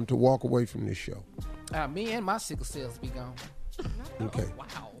sum to walk away from this show? Me and my sickle cells be gone. Okay.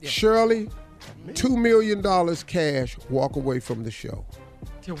 Wow. Shirley, $2 million cash, walk away from the show.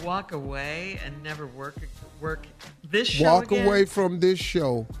 To walk away and never work this show Walk again? away from this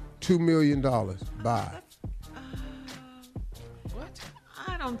show, $2 million. Bye.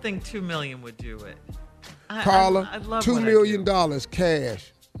 I don't think $2 million would do it. Carla, I love $2 what I million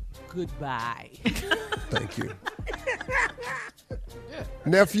cash. Goodbye. Thank you.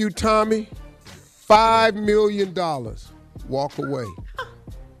 Nephew Tommy, $5 million. Walk away.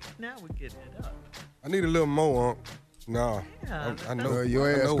 Now we're getting it up. I need a little more, Unc. Nah, Yeah. I know. Your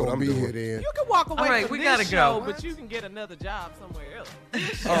I ass know what gonna I'm be doing. here then. You can walk away All right, from we this gotta show, go. but you can get another job somewhere else.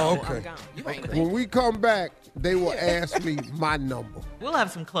 Oh, I'm okay. gone. You ain't When we come back, they will ask me my number. We'll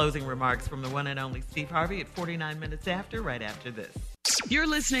have some closing remarks from the one and only Steve Harvey at 49 minutes after, right after this. You're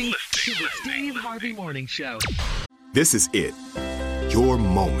listening to the Steve Harvey Morning Show. This is it. Your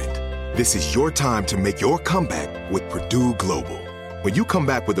moment. This is your time to make your comeback with Purdue Global. When you come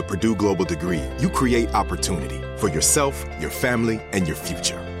back with a Purdue Global degree, you create opportunity for yourself, your family, and your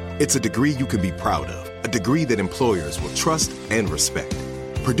future. It's a degree you can be proud of, a degree that employers will trust and respect.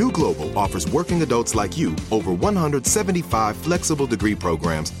 Purdue Global offers working adults like you over 175 flexible degree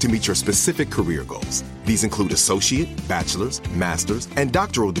programs to meet your specific career goals. These include associate, bachelor's, master's, and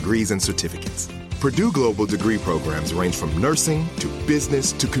doctoral degrees and certificates. Purdue Global degree programs range from nursing to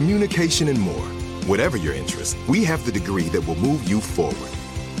business to communication and more. Whatever your interest, we have the degree that will move you forward.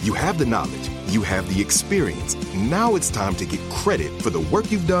 You have the knowledge, you have the experience. Now it's time to get credit for the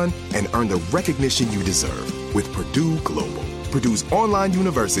work you've done and earn the recognition you deserve with Purdue Global, Purdue's online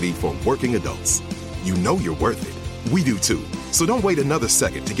university for working adults. You know you're worth it. We do too. So don't wait another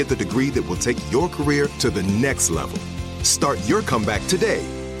second to get the degree that will take your career to the next level. Start your comeback today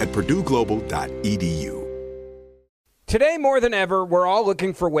at purdueglobal.edu. Today, more than ever, we're all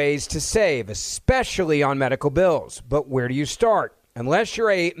looking for ways to save, especially on medical bills. But where do you start? Unless you're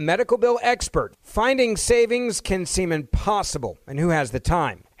a medical bill expert, finding savings can seem impossible. And who has the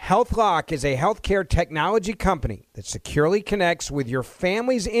time? HealthLock is a healthcare technology company that securely connects with your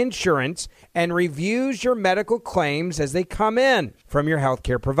family's insurance and reviews your medical claims as they come in from your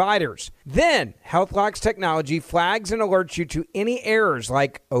healthcare providers. Then, HealthLock's technology flags and alerts you to any errors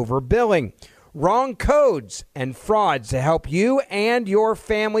like overbilling, wrong codes, and frauds to help you and your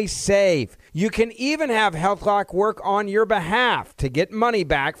family save. You can even have HealthLock work on your behalf to get money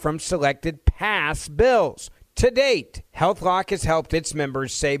back from selected past bills. To date, HealthLock has helped its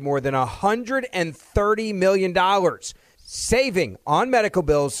members save more than $130 million. Saving on medical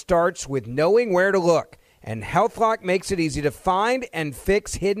bills starts with knowing where to look, and HealthLock makes it easy to find and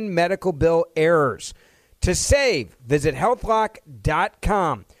fix hidden medical bill errors. To save, visit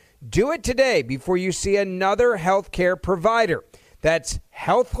healthlock.com. Do it today before you see another healthcare provider. That's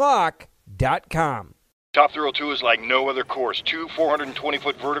healthlock.com. Top Thrill 2 is like no other course. 2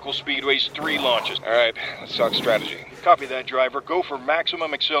 420-foot vertical speedways, 3 launches. All right, let's talk strategy. Copy that, driver. Go for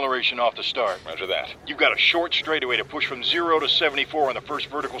maximum acceleration off the start. Roger that. You've got a short straightaway to push from 0 to 74 on the first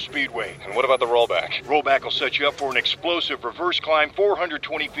vertical speedway. And what about the rollback? Rollback will set you up for an explosive reverse climb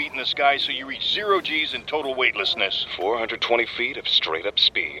 420 feet in the sky so you reach 0 G's in total weightlessness. 420 feet of straight-up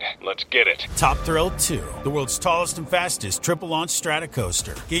speed. Let's get it. Top Thrill 2, the world's tallest and fastest triple-launch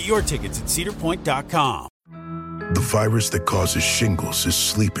stratocoaster. Get your tickets at cedarpoint.com. The virus that causes shingles is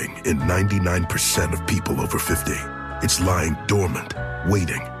sleeping in 99% of people over 50. It's lying dormant,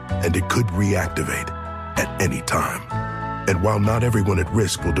 waiting, and it could reactivate at any time. And while not everyone at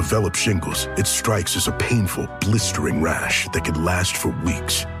risk will develop shingles, it strikes as a painful, blistering rash that can last for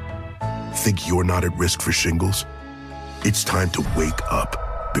weeks. Think you're not at risk for shingles? It's time to wake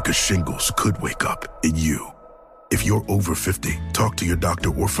up, because shingles could wake up in you. If you're over 50, talk to your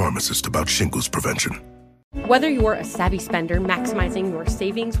doctor or pharmacist about shingles prevention. Whether you're a savvy spender maximizing your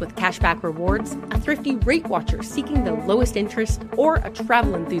savings with cashback rewards, a thrifty rate watcher seeking the lowest interest, or a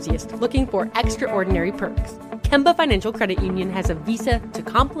travel enthusiast looking for extraordinary perks, Kemba Financial Credit Union has a visa to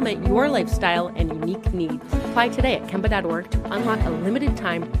complement your lifestyle and unique needs. Apply today at Kemba.org to unlock a limited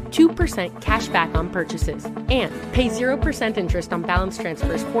time 2% cash back on purchases and pay 0% interest on balance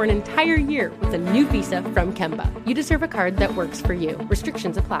transfers for an entire year with a new visa from Kemba. You deserve a card that works for you.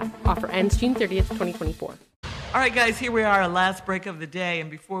 Restrictions apply. Offer ends June 30th, 2024. All right, guys, here we are, our last break of the day. And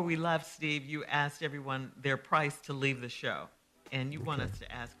before we left, Steve, you asked everyone their price to leave the show. And you want us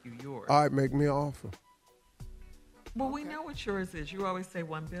to ask you yours. All right, make me an offer. Well, we know what yours is. You always say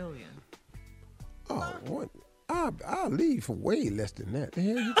 $1 billion. Oh, what? I'll leave for way less than that. The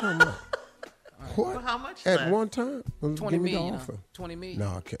hell you talking about? What? Well, how much At less? one time? Well, 20 give me the million. offer. 20 million. No,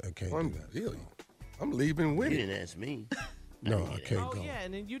 I can't do that. Billion. I'm leaving with You it. didn't ask me. No, I can't Oh, go. yeah,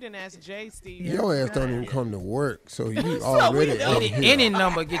 and then you didn't ask Jay, Steve. Your ass don't even come to work, so you already out here. Any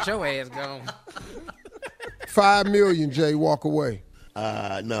number, get your ass gone. $5 million, Jay, walk away.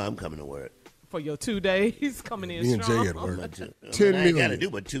 No, I'm coming to work. For your 2 days coming in Me and strong. Jay at work. I 10 ain't got to million. do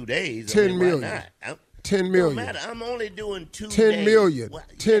but 2 days. 10 why million. not? 10 million. No matter. I'm only doing 2 10 days. million. What?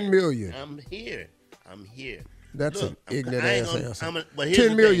 10 million. I'm here. That's Look, an ignorant I ain't ass gonna- answer. but here's 10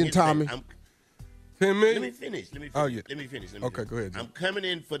 the million, thing. Tommy. 10 million? Let me finish. Oh, yeah. Let me finish. Okay, go ahead, Jay. I'm coming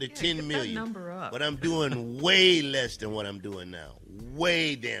in for the 10 million. number up. But I'm doing way less than what I'm doing now.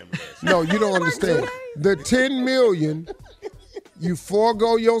 Way damn less. No, you don't understand. The 10 million, you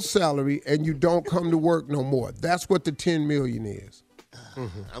forego your salary and you don't come to work no more. That's what the 10 million is.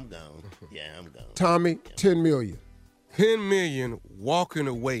 I'm gone. Yeah, I'm gone. Tommy, 10 million. 10 million walking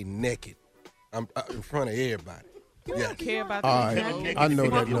away naked. I'm in front of everybody. You don't care about All the right, clothes. I know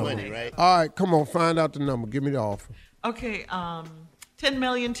that Your number. money, right? All right, come on, find out the number. Give me the offer. Okay, $10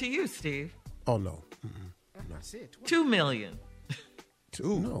 million to you, Steve. Oh, no. That's it. $2 million.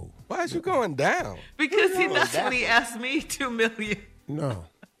 Two? No. Why is you going down? Because that's what he asked me, $2 million. No.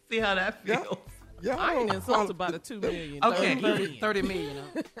 See how that feels. I ain't insulted by the $2 million. Okay. 30 million.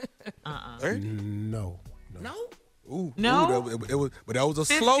 No. Ooh, No? it was, but that was a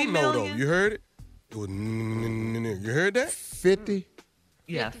 50 slow no though. million? You heard it? It was. You heard that? 50?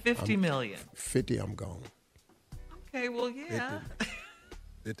 Yeah, 50 million. 50, I'm gone. Okay, well, yeah.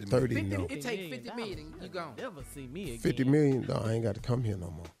 50 30, 50, no. it take 50 million. You gone. Never see me again. 50 million? No, I ain't got to come here no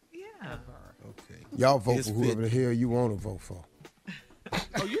more. Yeah. Okay. Y'all vote It's for whoever 50. the hell you want to vote for.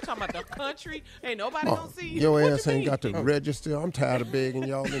 Oh, you talking about the country? Ain't nobody gonna see you. Your What ass you ain't mean? got to register. I'm tired of begging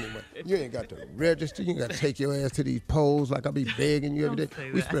y'all anyway. You ain't got to register. You ain't got to take your ass to these polls like I be begging you every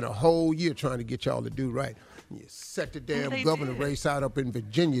day. We spent a whole year trying to get y'all to do right. You set the damn governor race out up in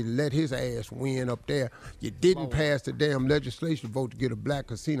Virginia to let his ass win up there. You didn't pass the damn legislation vote to get a black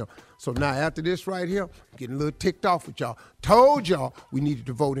casino. So now after this right here, I'm getting a little ticked off with y'all. Told y'all we needed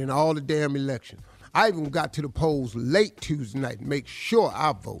to vote in all the damn elections. I even got to the polls late Tuesday night to make sure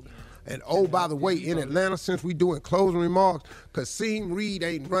I vote. And oh, by the way, in Atlanta, since we doing closing remarks, Kasim Reed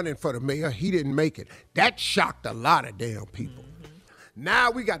ain't running for the mayor. He didn't make it. That shocked a lot of damn people.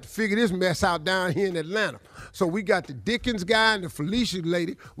 Now we got to figure this mess out down here in Atlanta. So we got the Dickens guy and the Felicia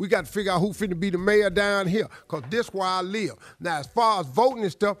lady. We got to figure out who finna be the mayor down here, because this where I live. Now, as far as voting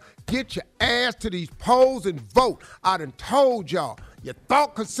and stuff, get your ass to these polls and vote. I done told y'all. You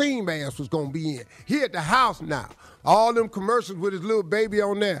thought Kasim ass was going to be in. He at the house now. All them commercials with his little baby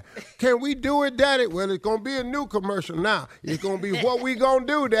on there. Can we do it, Daddy? Well, it's going to be a new commercial now. It's going to be what we going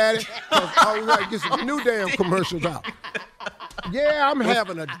to do, Daddy. Because we got to get some new damn commercials out. Yeah, I'm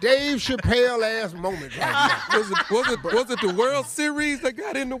having a Dave Chappelle-ass moment right now. Was it the World Series that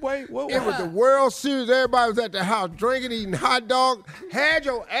got in the way? What was It was the World Series. Everybody was at the house drinking, eating hot dogs. Had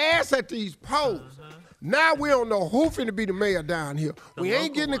your ass at these polls. Now we don't know who finna be the mayor down here. We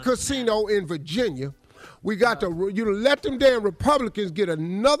ain't getting a casino in Virginia. We got to let them damn Republicans get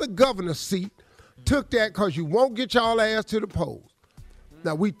another governor seat. Took that because you won't get y'all ass to the polls.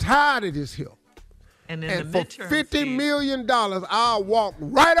 Now we tired of this here. And for $50 million, I'll walk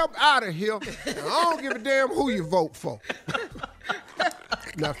right up out of here. And I don't give a damn who you vote for.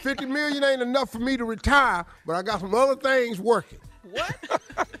 Now, $50 million ain't enough for me to retire, but I got some other things working. What?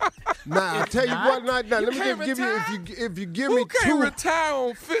 Now, I'll tell you what, now let me just give you, if you give me Who can't retire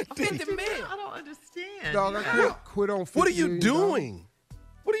on 50? 50 million. I don't understand. Dog, I quit on 50 What are you million, doing?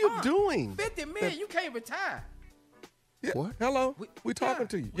 What are you doing? 50 million, you can't retire. Yeah. What? Hello? We talking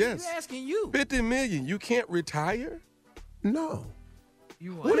to you. Yes. We're asking you. 50 million. You can't retire? No.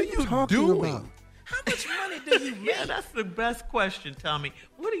 What are you talking doing? about? How much money do you make? Yeah, that's the best question, Tommy.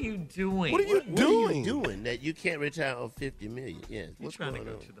 What are you doing? What are you doing? Doing that you can't retire on 50 million. Yes. You What's trying to going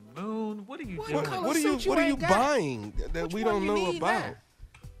go on? to the moon? What are you What doing? color What are you suit you What are you ain't got? buying that Which we one don't you know need about? now?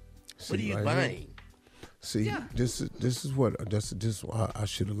 What are you right buying? here. See, this is why I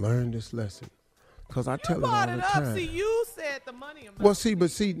should have learned this lesson. Because I tell it all Brought the it up. time. See, you said the money amount. Well,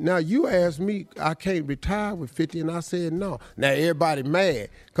 see, now you asked me, I can't retire with 50, and I said no. Now everybody mad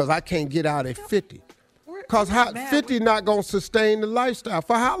because I can't get out at 50. Because 50 not going to sustain the lifestyle.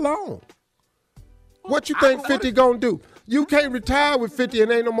 For how long? What you think 50 going to do? You can't retire with 50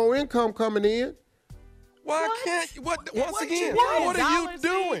 and ain't no more income coming in. Why can't you? Once again, doing? what are you Dollar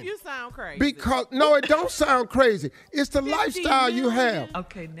doing? Steve, you sound crazy. Because, no, it don't sound crazy. It's the lifestyle you have.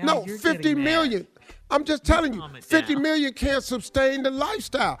 Okay, now No, you're 50 getting million. I'm just telling you, calm it 50 down. million can't sustain the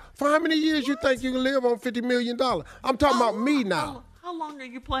lifestyle. For how many years you think you can live on $50 million? I'm talking about me now. How long are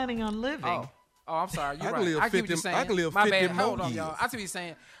you planning on living? Oh, I'm sorry. You're I can right. live I get what 50 you're saying. I can live My 50 bad. more Hold on, years. y'all. I see what you're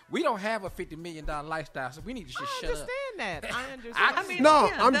saying. We don't have a $50 million lifestyle, so we need to just shut up. understand that. I understand. I mean, No,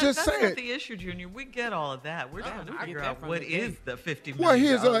 yeah, I'm just that's saying. not the issue, Junior. We get all of that. We're trying to I figure get that out from what the is day. the $50 Well, million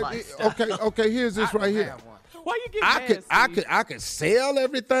here's lifestyle. okay. Here's this right here. Have one. Why you get I mad, Steve? could sell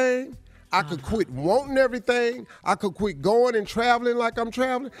everything. I could quit wanting everything. I could quit going and traveling like I'm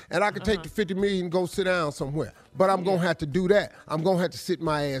traveling, and I could take the 50 million and go sit down somewhere. But I'm gonna have to do that. I'm gonna have to sit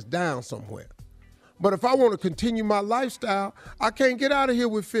my ass down somewhere. But if I want to continue my lifestyle, I can't get out of here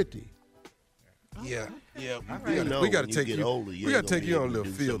with 50. Yeah. know We got to when you take get you. older, you We ain't got to take gonna you be on a able little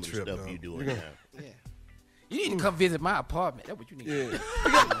to do field some of trip. the stuff though. you doing We're gonna- now. You need to come visit my apartment. That's what you need. Yeah.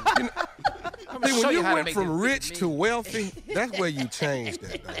 I'm See, gonna when show you how to went make from this rich 50 to million. wealthy, that's where you changed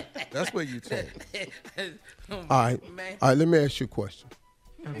that. Though. That's where you changed. All right, let me ask you a question.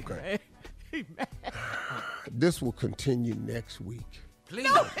 Okay. This will continue next week. Please.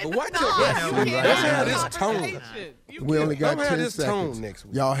 But watch No, it. you Let's can't. have this tone. We only got Don't have 10 this seconds. tone next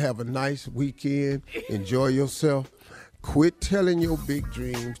week. Y'all have a nice weekend. Enjoy yourself. Quit telling your big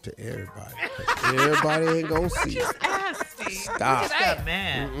dreams to everybody. 'Cause everybody ain't gonna see it. Ask, Steve. Stop. You just got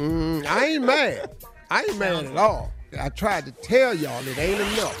mad. I ain't mad. I ain't mad at all. I tried to tell y'all it ain't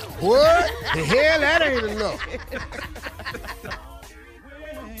enough. What? The hell, that ain't enough.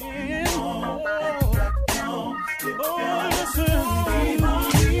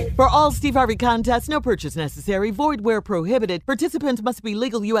 For all Steve Harvey contests, no purchase necessary, void where prohibited. Participants must be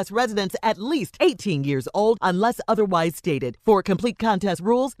legal U.S. residents at least 18 years old unless otherwise stated. For complete contest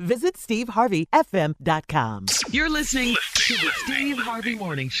rules, visit SteveHarveyFM.com. You're listening to the Steve Harvey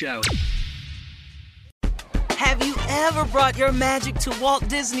Morning Show. Have you ever brought your magic to Walt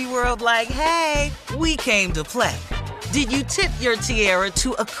Disney World like, hey, we came to play? Did you tip your tiara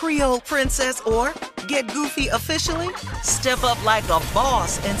to a Creole princess or get goofy officially? Step up like a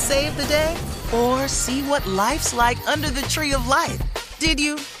boss and save the day? Or see what life's like under the tree of life? Did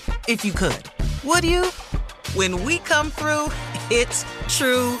you? If you could. Would you? When we come through, it's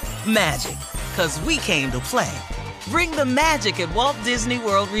true magic. 'Cause we came to play. Bring the magic at Walt Disney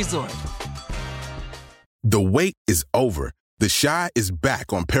World Resort. The wait is over. The Chi is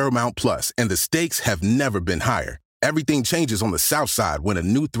back on Paramount Plus, and the stakes have never been higher. Everything changes on the South Side when a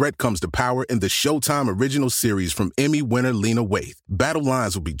new threat comes to power in the Showtime original series from Emmy winner Lena Waithe. Battle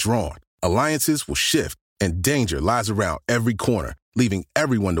lines will be drawn, alliances will shift, and danger lies around every corner, leaving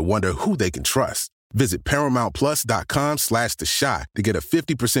everyone to wonder who they can trust. Visit ParamountPlus.com/The Chi to get a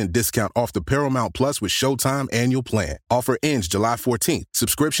 50% discount off the Paramount Plus with Showtime annual plan. Offer ends July 14th.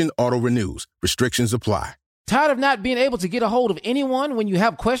 Subscription auto-renews. Restrictions apply. Tired of not being able to get a hold of anyone when you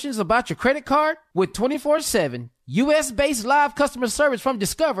have questions about your credit card? With 24/7 U.S.-based live customer service from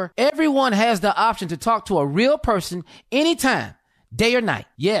Discover, everyone has the option to talk to a real person anytime, day or night.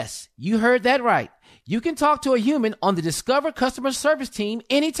 Yes, you heard that right. You can talk to a human on the Discover customer service team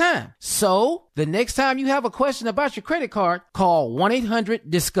anytime. So, the next time you have a question about your credit card, call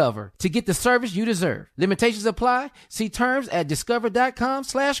 1-800-DISCOVER to get the service you deserve. Limitations apply. See terms at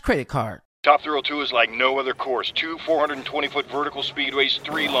discover.com/creditcard. Top Thrill 2 is like no other course. 2 420-foot vertical speedways,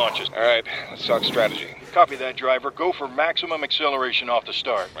 3 launches. All right, let's talk strategy. Copy that, driver. Go for maximum acceleration off the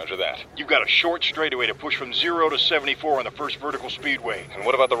start. Roger that. You've got a short straightaway to push from 0 to 74 on the first vertical speedway. And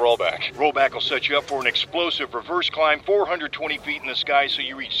what about the rollback? Rollback will set you up for an explosive reverse climb 420 feet in the sky so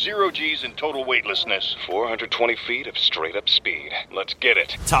you reach 0 G's in total weightlessness. 420 feet of straight-up speed. Let's get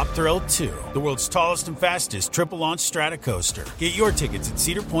it. Top Thrill 2, the world's tallest and fastest triple-launch strata coaster. Get your tickets at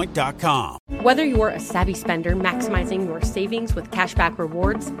cedarpoint.com. Whether you're a savvy spender maximizing your savings with cashback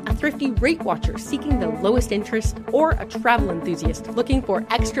rewards, a thrifty rate watcher seeking the lowest interest, or a travel enthusiast looking for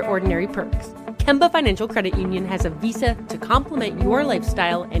extraordinary perks, Kemba Financial Credit Union has a visa to complement your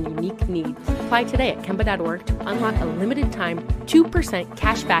lifestyle and unique needs. Apply today at Kemba.org to unlock a limited time 2%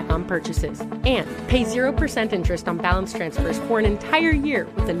 cash back on purchases and pay 0% interest on balance transfers for an entire year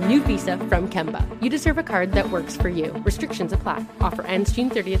with a new visa from Kemba. You deserve a card that works for you. Restrictions apply. Offer ends June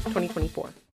 30th, 2024.